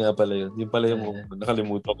okay nga pala yun. Yung pala yung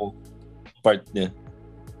nakalimutan ko part niya.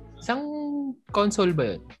 Isang console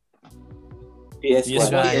ba yun?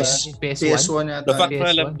 PS1 yata. The fact na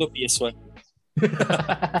alam ko PS1.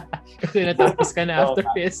 Kasi natapos ka na after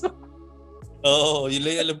PS1. Oo, yun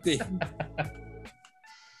lang alam ko eh.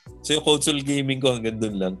 So yung console gaming ko hanggang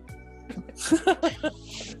dun lang.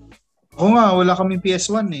 Oo nga, wala kaming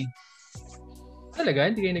PS1 eh. Talaga?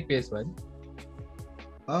 Hindi kayo nag-PS1?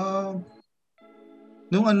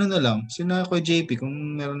 Nung na lang, sina ko JP kung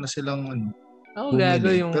meron na silang gago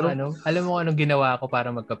yung pero, alam mo anong ginawa ko para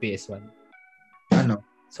magka-PS1?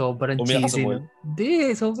 Sobrang cheesy nun.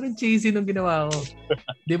 Hindi, sobrang cheesy nung ginawa ko.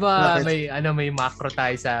 Di ba may macro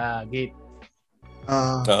tayo sa gate?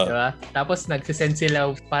 Diba? Tapos nagsisend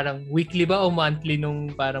sila parang weekly ba o monthly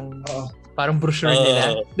nung parang brochure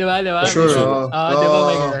nila. Diba? Sure. Diba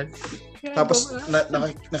may ganun? Tapos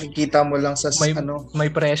nakikita mo lang sa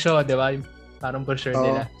may presyo, diba? Parang brochure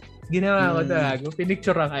nila. Ginawa ko talaga.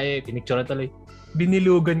 Pinicturean tuloy.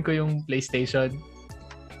 Binilugan ko yung PlayStation.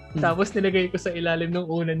 Tapos nilagay ko sa ilalim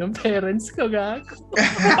ng una ng parents ko, gago.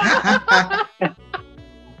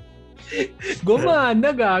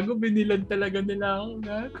 Gumana, gago. Binilan talaga nila ako,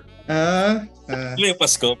 gago. Ano yung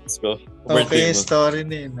Pasko? Okay, story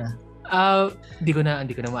nila. Hindi ko na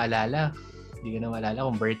maalala. Hindi ko na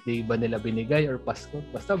maalala kung birthday ba nila binigay or Pasko.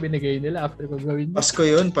 Basta binigay nila after ko gawin. Pasko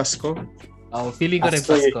yun, Pasko. Feeling ko rin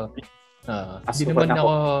Pasko.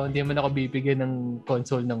 Hindi naman ako bibigyan ng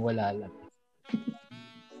console nang wala lang.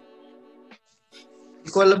 Hindi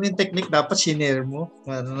ko alam yung technique. Dapat shinare mo.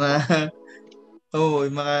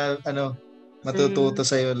 yung mga matututo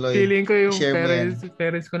sa'yo, Loy. Feeling ko yung Share mo yan.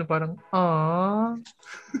 parents ko na parang,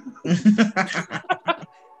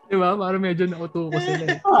 diba? Parang medyo nauto ko sila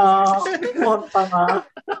eh. Monta nga.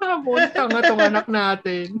 Monta nga tong anak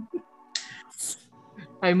natin.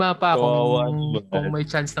 Ay, mapa, kung may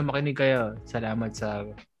chance na makinig kayo, salamat sa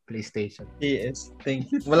PlayStation. Yes,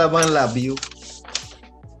 thank you. Wala bang love you?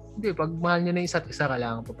 Hindi, pag mahal nyo na isa't isa,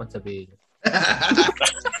 kailangan pa pansabihin.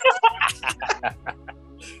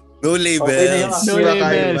 No labels. Okay na yung No Diba labels.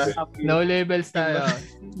 kaya ba? No labels tayo.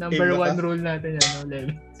 Number Iba. 1 rule natin yan, no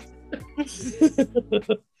labels.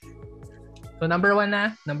 So number 1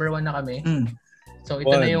 na kami. So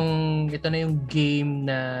ito na yung game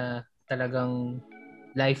na talagang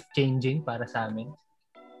life-changing para sa amin.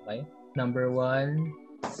 Okay? Number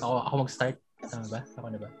 1, ako mag-start. Tama ba? Ako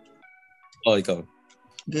na ba? Ikaw.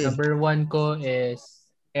 Okay. Number 1 ko is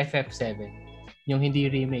FF7. Yung hindi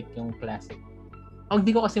remake, yung classic. Ang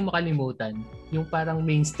di ko kasi makalimutan, yung parang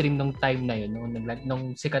mainstream nung time na yun,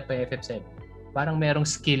 nung sikat pa yung FF7. Parang merong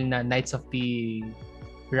skill na Knights of the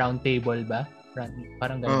Round Table ba?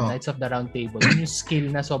 Parang ganun, Knights of the Round Table. Yun yung skill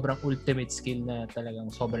na sobrang ultimate skill na talagang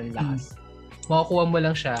sobrang lakas. Makukuha mo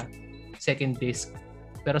lang siya, second disc,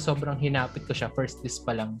 pero sobrang hinapit ko siya, first disc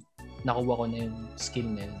pa lang, nakuha ko na yung skill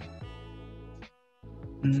na yun.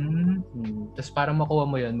 Tapos parang makuha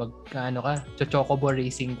mo yun, chocobo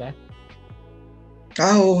racing ka.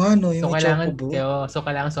 Oo nga, no, yung chocobo. So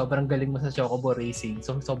kailangan sobrang galing mo sa chocobo racing.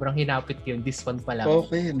 So sobrang hinapit ko yun, disc 1 pa lang.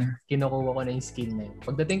 Okay na. Kinukuha ko na yung skill na yun.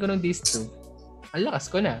 Pagdating ko ng disc 2, ang lakas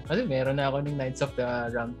ko na. Kasi meron na ako ng Knights of the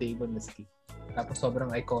Round Table na skill. Tapos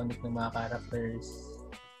sobrang iconic ng mga characters.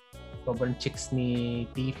 Sobrang chicks ni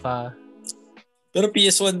Tifa. Pero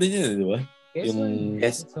PS1 din yun, di ba? Yes, yung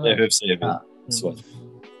PS1. FF7. PS1.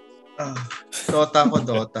 Dota ko,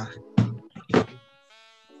 Dota.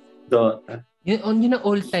 Yun ang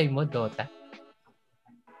all-time mo, Dota?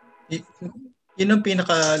 Yun ang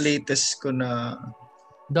pinaka-latest ko na...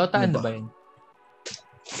 Dota ano ba yun?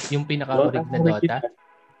 Yung pinaka-orig na Dota?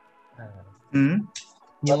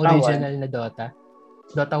 Yung original na Dota?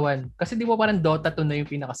 Dota 1. Kasi di ba parang Dota 2 na yung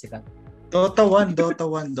pinakasikat? Dota 1.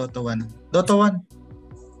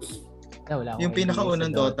 Wala yung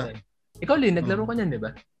pinaka-unang Dota. Ikaw, Lin, naglaro ka niyan, di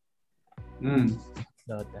ba?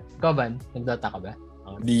 Dota. Ikaw, Van, nag-Dota ka ba?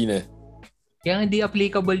 Hindi na. Kaya hindi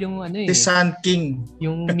applicable yung si Sun King.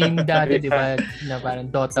 Yung meme dati, di ba, na parang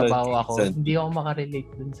Dota ba ako? Hindi ako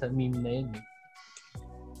makarelate dun sa meme na yun.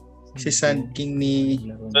 Si Sun King ni...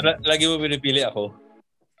 So, lagi mo pinipili ako?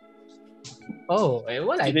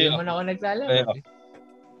 Wala. Hindi mo na ako naglalaro.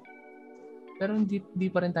 Pero hindi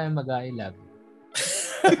pa rin tayo mag-i-love.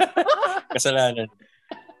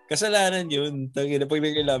 Kasalanan yun. Tangina, pag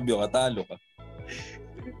nag-i-love ka, talo ka.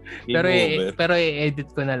 Pero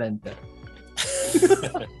i-edit ko na lang to.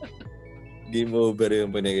 Game over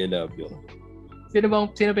yung pag nag-i-love you.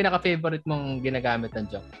 Sino pinaka-favorite mong ginagamit ng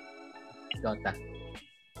joke? Dota?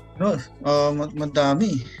 No,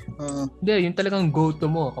 madami. Hindi, yung talagang go-to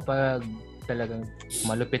mo kapag talagang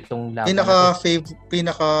malupit tong laban.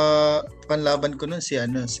 Pinaka panlaban ko nun si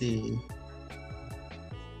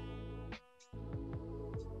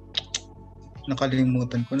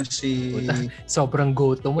nakalimutan ko na si... Sobrang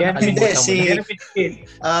go-to mo. Hindi, si...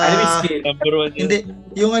 Hindi,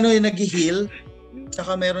 yung yung nag-heal.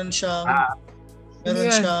 Tsaka meron siyang...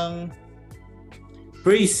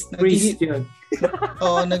 Priest yun.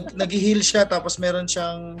 Oo, nag-heal siya. Tapos meron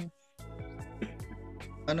siyang...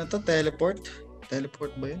 Teleport?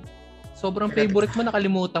 Teleport ba yun? Sobrang favorite mo,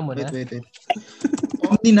 nakalimutan mo na. Wait.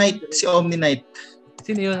 Omni-Knight. Si Omni-Knight.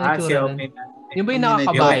 Sino yun? Si Omni-Knight. Yung ba yung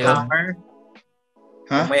nakakabayo?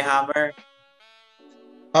 Yung may hammer.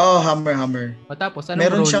 Hammer. Tapos, anong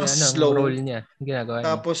meron role siyang niya? slow. Role niya? Yung ginagawa niya?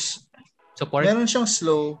 Tapos, support? Meron siyang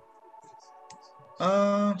slow.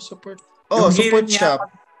 Support. Support siya.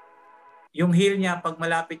 Yung heal niya, pag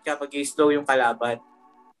malapit ka, pag i-slow yung kalaban.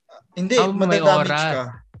 Hindi, madadamage ka.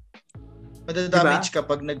 Madadamage ka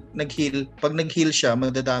pag nag-heal. Pag nag-heal siya,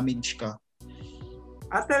 madadamage ka.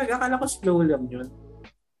 Talaga, akala ko slow lang yun.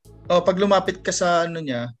 Pag lumapit ka sa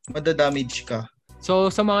niya, madadamage ka.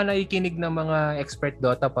 So, sa mga nakikinig ng mga expert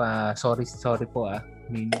Dota pa, sorry po .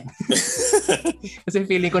 Kasi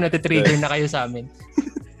feeling ko natitrigger na kayo sa amin.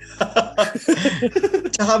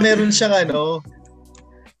 Tsaka meron siyang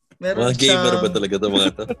mga gamer ba talaga ito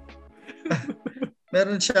mga to?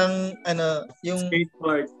 Meron siyang yung...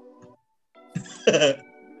 Skateboard.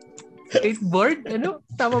 Skateboard?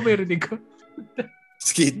 Tama ba yung rinig ko?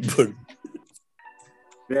 Skateboard.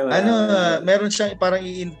 Meron siyang parang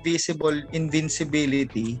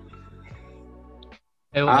invincibility.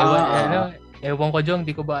 Ewan ko, Jong.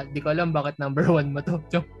 Di ko alam bakit number 1 mo to,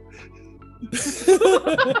 Jong.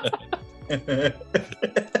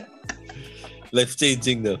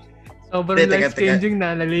 Life-changing, no? Sobrang life-changing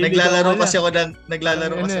na. Naglalaro kasi ako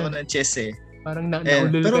ng chess eh. Parang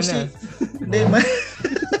naulol ka na.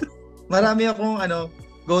 Marami akong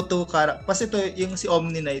go-to character. Kasi ito, yung si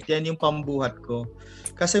Omni Knight, yan yung pambuhat ko.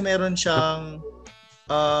 Kasi meron siyang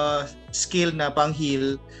skill na pang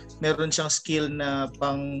heal, meron siyang skill na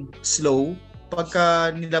pang slow.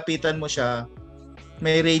 Pagka nilapitan mo siya,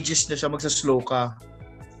 may rages na siya, magsa-slow ka.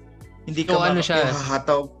 Hindi ka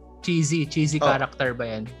hahataw. Cheesy character ba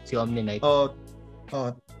yan? Si Omni Knight?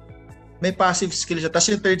 May passive skill siya.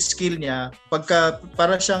 Tapos yung third skill niya, pagka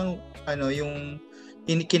para siyang yung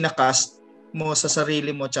kinakast mo sa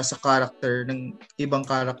sarili mo at sa character ng ibang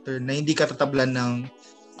character na hindi ka tatablan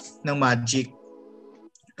ng magic.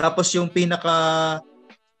 Tapos yung pinaka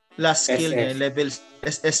last skill niya, level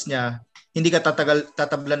SS niya, hindi ka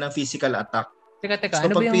tatablan ng physical attack. Teka, so,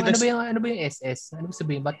 ano ba yung SS? Ano ba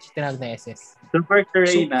sabihin? Ba't tinawag na SS? Super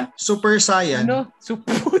terrain Super Saiyan.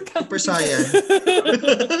 Super Saiyan.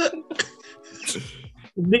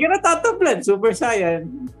 Hindi ka natatablan, Super Saiyan.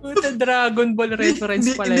 Puta, Dragon Ball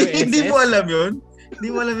reference pala yung SS. Hindi mo alam yun? Hindi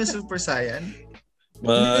mo alam yung Super Saiyan?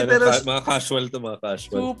 Mga casual to, mga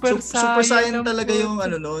casual. Super Saiyan talaga yung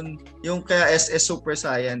nun. Yung kaya SS Super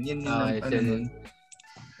Saiyan. Yun nun.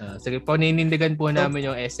 Sige, paninindigan po namin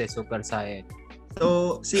yung SS Super Saiyan.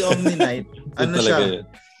 So, si Omni Knight, siya?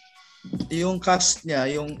 Yung cast niya,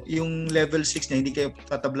 yung level 6 niya, hindi kayo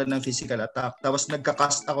tatablan ng physical attack. Tapos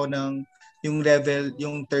nagka-cast ako ng yung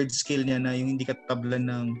third skill niya na yung hindi ka tatablan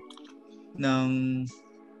ng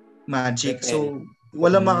magic. So,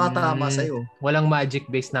 walang makatama sa'yo. Walang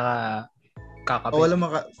magic base na kakapit.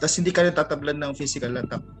 Tapos hindi ka rin tatablan ng physical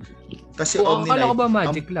attack. Kasi Omni Knight... Akala ko ba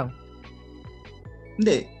magic lang?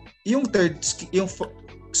 Hindi. Yung third skill, yung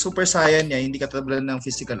Super Saiyan niya, hindi ka tatablan ng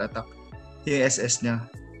physical attack. Yung SS niya.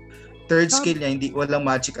 Third skill niya, walang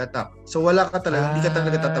magic attack. So wala ka talaga, hindi ka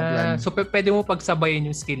talaga tatablan. So pwede mo pagsabayin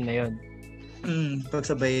yung skill na yun?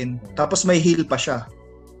 Pagsabayin. Tapos may heal pa siya.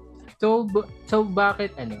 So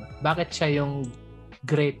bakit siya yung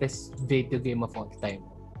greatest video game of all time?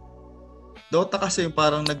 Dota kasi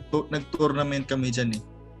parang nag-tournament kami dyan eh.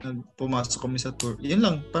 Pumasok kami sa tour. Yun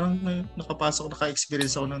lang, parang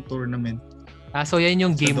naka-experience ako ng tournament. So yan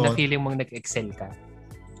yung game na feeling mong nag-excel ka?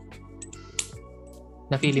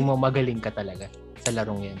 Na feeling mo magaling ka talaga sa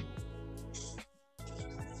larong yan?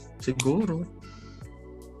 Siguro.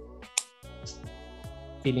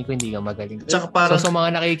 Feeling ko hindi ka magaling. Tsaka parang... So sa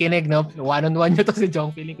mga nakikinig, no? One-on-one nyo to si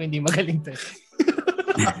Jong. Feeling ko hindi magaling to.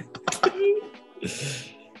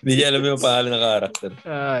 Hindi niya alam yung pangalan ng karakter.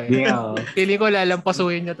 Feeling ko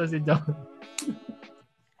lalampasuhin niya to si Jong.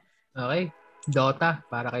 Okay. Dota,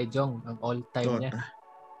 para kay Jong. Ang all-time niya.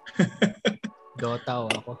 Dota o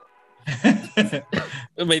ako.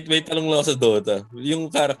 may tanong lang sa Dota. Yung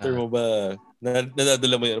character mo ba,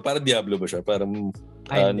 nadadala mo yun? Parang Diablo ba siya? Parang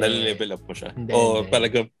nal-level up mo siya? O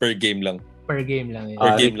talagang per game lang? Per game lang yun.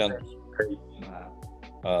 Per game lang.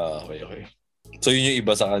 Okay. So yun yung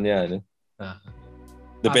iba sa kanya, ano?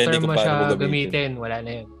 Depende kung paano mo gamitin. Wala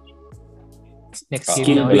na yun. Next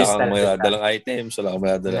game na wala kang magadalang items, wala kang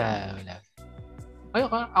magadalang. Wala.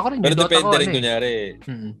 Ako rin. Pero depende rin kunyari.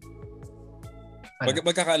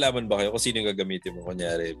 Magkakaalaman ba kayo kung sino yung gagamitin mo?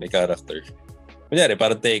 Kunyari, may character. Kunyari,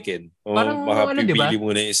 parang Tekken. Parang pipili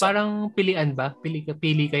mo na yung isa. Parang pilian ba? Pili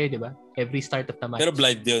kayo, di ba? Every start of the match. Pero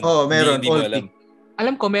blind yun. Meron. Hindi mo alam.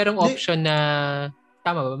 Alam ko, merong option na...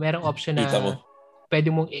 Tama ba? Merong option na... Pwede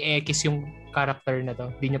mong i-X yung character na to.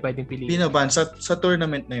 Hindi niya pwedeng piliin. Binaban sa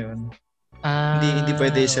tournament na yun. Hindi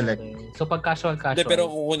pwede i-select. Okay. So pag casual. Hindi, pero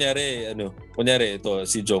kung kunyari ito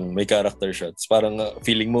si Jong, may character shots. Parang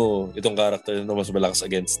feeling mo itong character na mas malakas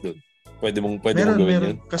against dun. Pwede mong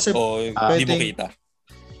gawin yun. Kasi hindi mo kita.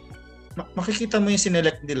 Makikita mo yung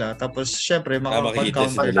sinelect nila. Tapos syempre makikita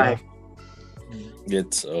nila.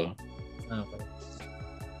 Gets. Okay.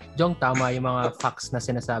 Jong, tama yung mga facts na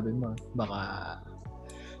sinasabi mo. Baka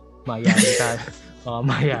mayari ka.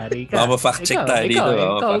 Baka ma-fact check tayo dito.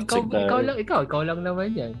 Ikaw lang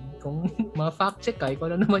naman yan. Kung ma-fact check ka,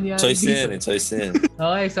 ikaw lang naman yan. Choice na yan.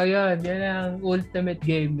 Okay, so yun. Yan ang ultimate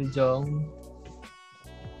game ni Jong.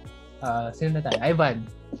 Sino na tayo? Ivan.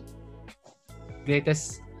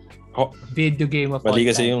 Greatest video game of all time. Mali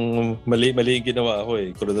kasi yung mali yung ginawa ko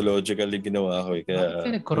eh. Chronological yung ginawa ko eh. Kaya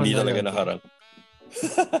hindi talaga nakarang.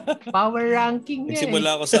 Power ranking niya.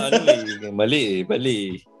 Nagsimula ako sa mali.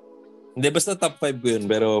 Hindi, basta top 5 ko yun,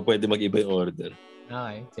 pero pwede mag-iba yung order.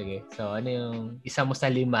 Okay, sige. So, ano yung isa mo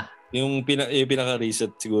sa 5? Yung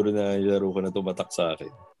pinaka-reset siguro na nilaro ko na tumatak sa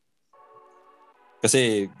akin.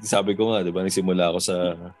 Kasi sabi ko nga, di ba, nagsimula ako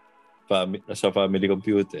sa family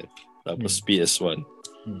computer. Tapos PS1.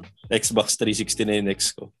 Xbox 360 na yung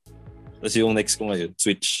next ko. Tapos yung next ko ngayon,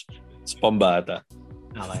 Switch. Sa pambata.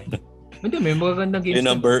 Okay. Hindi, may magagandang games.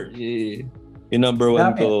 Yung number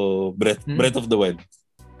one ko, Breath of the Wild.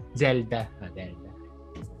 Zelda.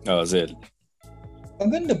 Zelda. Ang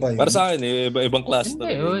ganda ba yun? Para sa akin, ibang class na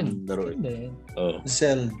yun. Laro.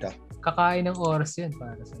 Zelda. Kakain ng oras yun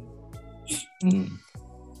para sa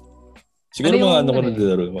Siguro mga ko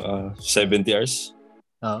naglalaro. 70 hours?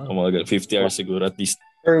 O mga 50 hours siguro at least.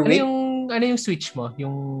 Ano yung Switch mo?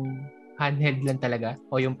 Yung handheld lang talaga?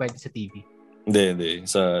 O yung pwede sa TV? Hindi.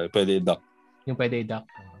 Pwede i-dock. Yung pwede i-dock.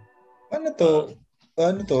 Ano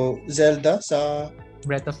to? Zelda sa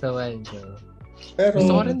Breath of the Wild. Pero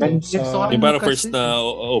gusto ko rin yung parang first na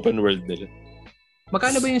open world nila.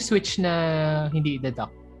 Magkano ba yung Switch na hindi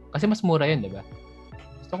i-dock? Kasi mas mura yun, di ba?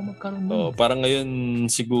 Gusto ko magkaroon nun. Parang ngayon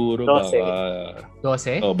siguro 12. baka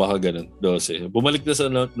 12? Baka ganun. 12. Bumalik na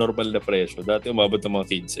sa normal na presyo. Dati umabot ng mga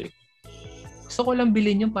 15. Gusto ko lang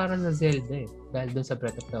bilhin yung para sa Zelda dahil doon sa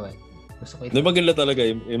Breath of the Wild. Gusto ko ito. Maganda talaga.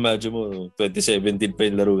 Imagine mo, 2017 pa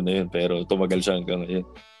yung laro na yun pero tumagal siya hanggang ngayon.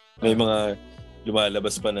 May mga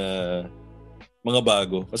lumalabas pa na mga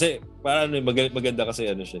bago. Kasi parang maganda kasi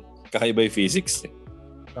siya. Kakaiba yung physics.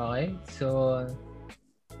 Okay. So,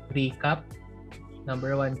 recap.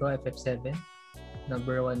 Number 1 ko, FF7.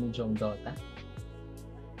 Number 1 yung Dota.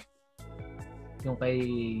 Yung kay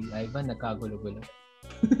Ivan, nagkagulo-gulo.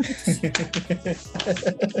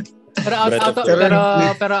 pero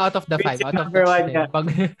out of the 5.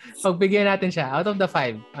 Pag bigyan natin siya, out of the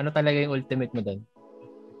 5, ano talaga yung ultimate mo doon?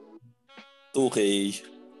 2K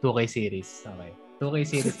series. Okay. 2K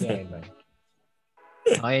series kay Ivan.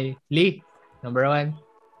 Okay. Lee, number 1.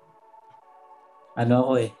 Ano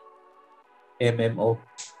ako MMO.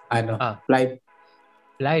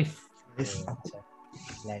 Life.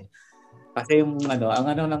 Kasi yung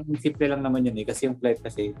lang simple lang naman yun kasi yung Life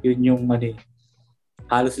kasi yun yung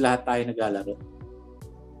halos lahat tayo naglalaro.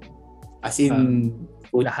 As in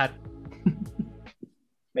lahat.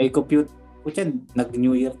 May compute.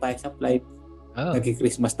 Nag-New Year tayo sa Life.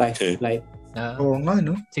 Nag-Christmas tayo sa Life. Oo nga,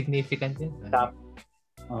 no? Significant yun.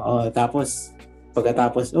 Tapos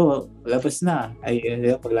pagkatapos, labas na.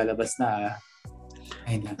 Paglalabas na.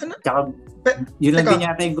 Ayun lang. Tsaka, yun lang din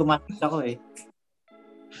yata yung gumatas ako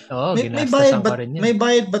may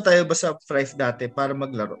bayad ba tayo ba sa Thrive dati para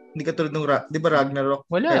maglaro? Hindi ka tulad ng, di ba Ragnarok?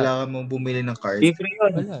 Wala. Kailangan mong bumili ng card.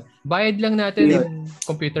 Wala. Bayad lang natin yung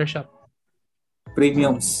computer shop.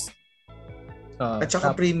 Premiums. At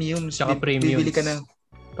saka premiums. Bibili ka ng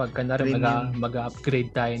pagka na rin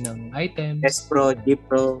mag-upgrade tayo ng items. S Pro, G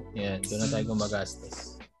Pro. Yan, doon na tayo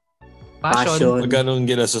gumagastos. Fashion. Magkano ang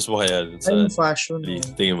ginastos mo kaya sa fashion?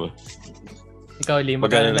 Tingin mo? Ikaw, Lee,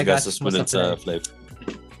 magkano nagastos mo dun sa Flight?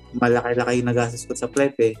 Malaki-laki yung nagastos ko sa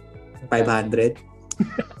Flight 500.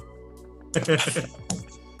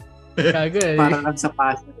 Para lang sa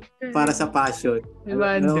fashion. Para sa fashion.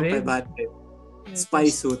 500. Spy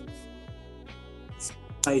suit.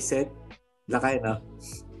 Spy set. Laki, no?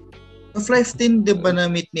 Sa Flight 10, di ba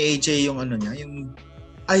na-meet ni AJ yung niya? Yung...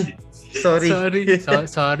 Ay, sorry.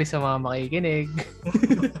 Sorry sa mga makikinig.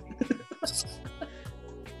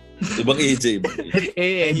 Ibang AJ ba?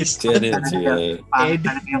 Edit ko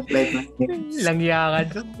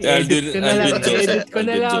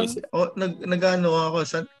na lang. Nag-ano ako.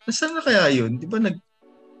 Saan na kaya yun? Di ba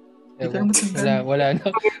wala na.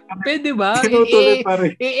 Pwede ba?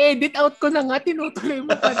 I-edit out ko na nga. Tinutuloy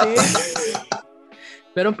mo pa din.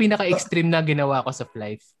 Pero ang pinaka-extreme na ginawa ko sa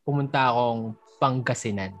Flife, pumunta akong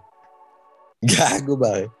Pangasinan. Gago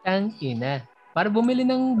ba? Ang ina. Para bumili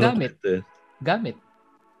ng gamit.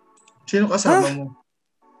 Sino kasama mo?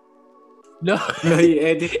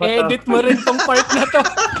 Edit mo rin tong part na to.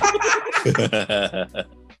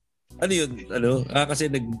 Ano yun? Kasi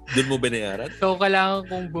doon mo binayaran? So, kailangan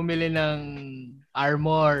kong bumili ng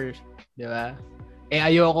armor. Di ba?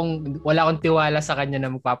 Wala akong tiwala sa kanya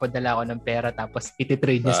na magpapadala ako ng pera tapos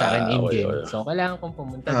iti-trade niya sa akin in-game. So, kailangan kong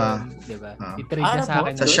pumunta doon. Di ba? I-trade niya sa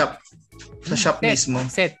akin. Sa shop mismo.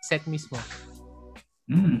 Set mismo.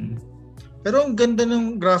 Pero ang ganda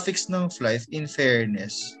ng graphics ng Flight, in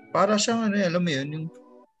fairness. Para siyang alam mo yun,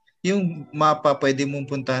 yung mapa pwede mong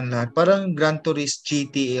puntahan lahat. Parang Gran Turismo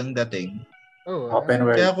GTA ang dating. Open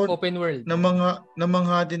world. Kaya ako, open world.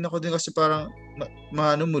 Namangha din ako din kasi parang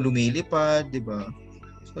lumilipad, di ba?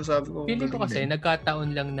 So sabi ko, feeling ko kasi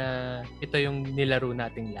nagkataon lang na ito yung nilaro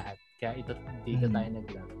nating lahat. Kaya dito tayo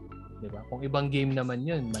naglaro. Di ba? Kung ibang game naman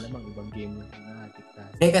yun, malamang ibang game na natin tayo.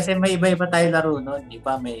 Kasi may iba-iba tayo laro noon.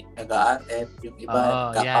 Iba may nag-ARF, yung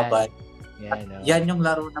iba kakabad. Yan yung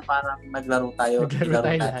laro na parang naglaro tayo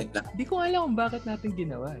lahat. Hindi ko alam kung bakit natin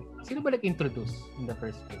ginawa. Sino ba nag-introduce in the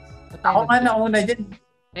first place? Ako nga nauna dyan.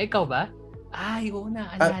 Ikaw ba? Ay, oo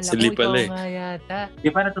na. Alala ko, ikaw nga yata.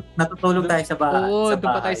 Di ba natutulog tayo sa bahay? Oo,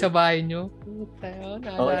 doon pa tayo sa bahay nyo.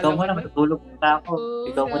 Ikaw muna, matutulog na ako.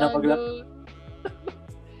 Ikaw muna maglaro.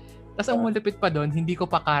 Tapos ang malapit pa doon, hindi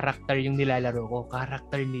ko pa character yung nilalaro ko.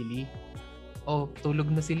 Character ni Lee.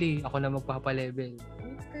 Tulog na si Lee. Ako na magpapalevel.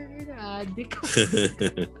 Adik.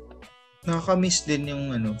 Nakaka-miss din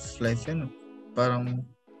yung life parang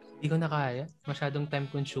hindi ko na kaya. Masyadong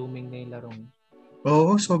time consuming na yung larong.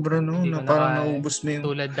 Oo, sobra na parang naubos mo yung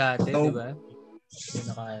tulad dati, di ba? Hindi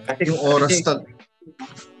na kaya. Kasi yung oras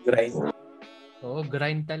grind. Oo,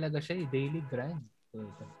 grind talaga siya, daily grind.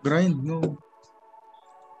 Grind, no.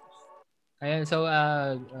 Ayan, so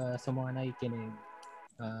sa mga nakikinig,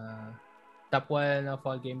 top 1 of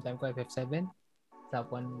all game time ko FF7.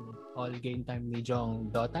 Top 1 all game time ni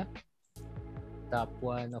Jong Dota. Top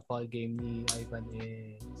 1 of all game ni Ivan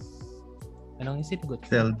is anong isinagot?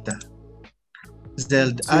 Zelda.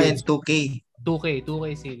 And 2K. 2K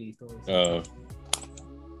series.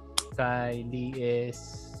 Kay Lee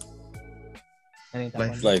is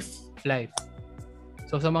Life.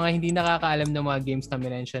 So sa mga hindi nakakaalam ng mga games na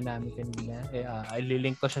minention namin kanina,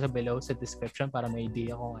 ililink ko siya sa below sa description para may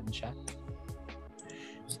idea kung ano siya.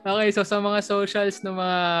 Okay, so sa mga socials ng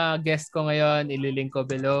mga guest ko ngayon, ililink ko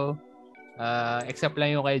below. Except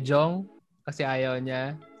lang yung kay Jong kasi ayaw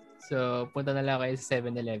niya. So punta na lang kayo sa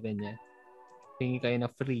 7-Eleven niya. Tingin kayo na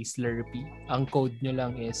free Slurpee. Ang code nyo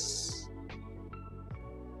lang is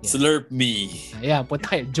Slurp me. Ayan,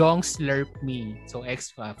 punta kayo. Jong Slurp me. So,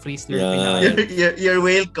 free Slurpee na kayo. You're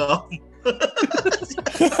welcome.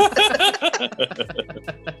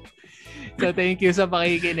 So, thank you sa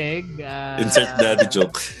pakikinig. Insert daddy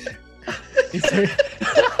joke.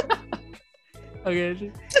 Okay.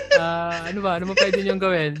 Ano ba pwede nyo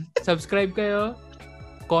gawin? Subscribe kayo.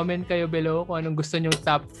 Comment kayo below kung anong gusto nyo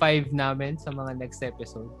top 5 namin sa mga next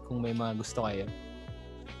episode. Kung may mga gusto kayo.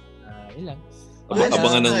 Yun lang.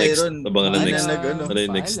 Abangan ng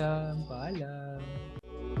next. Paalam.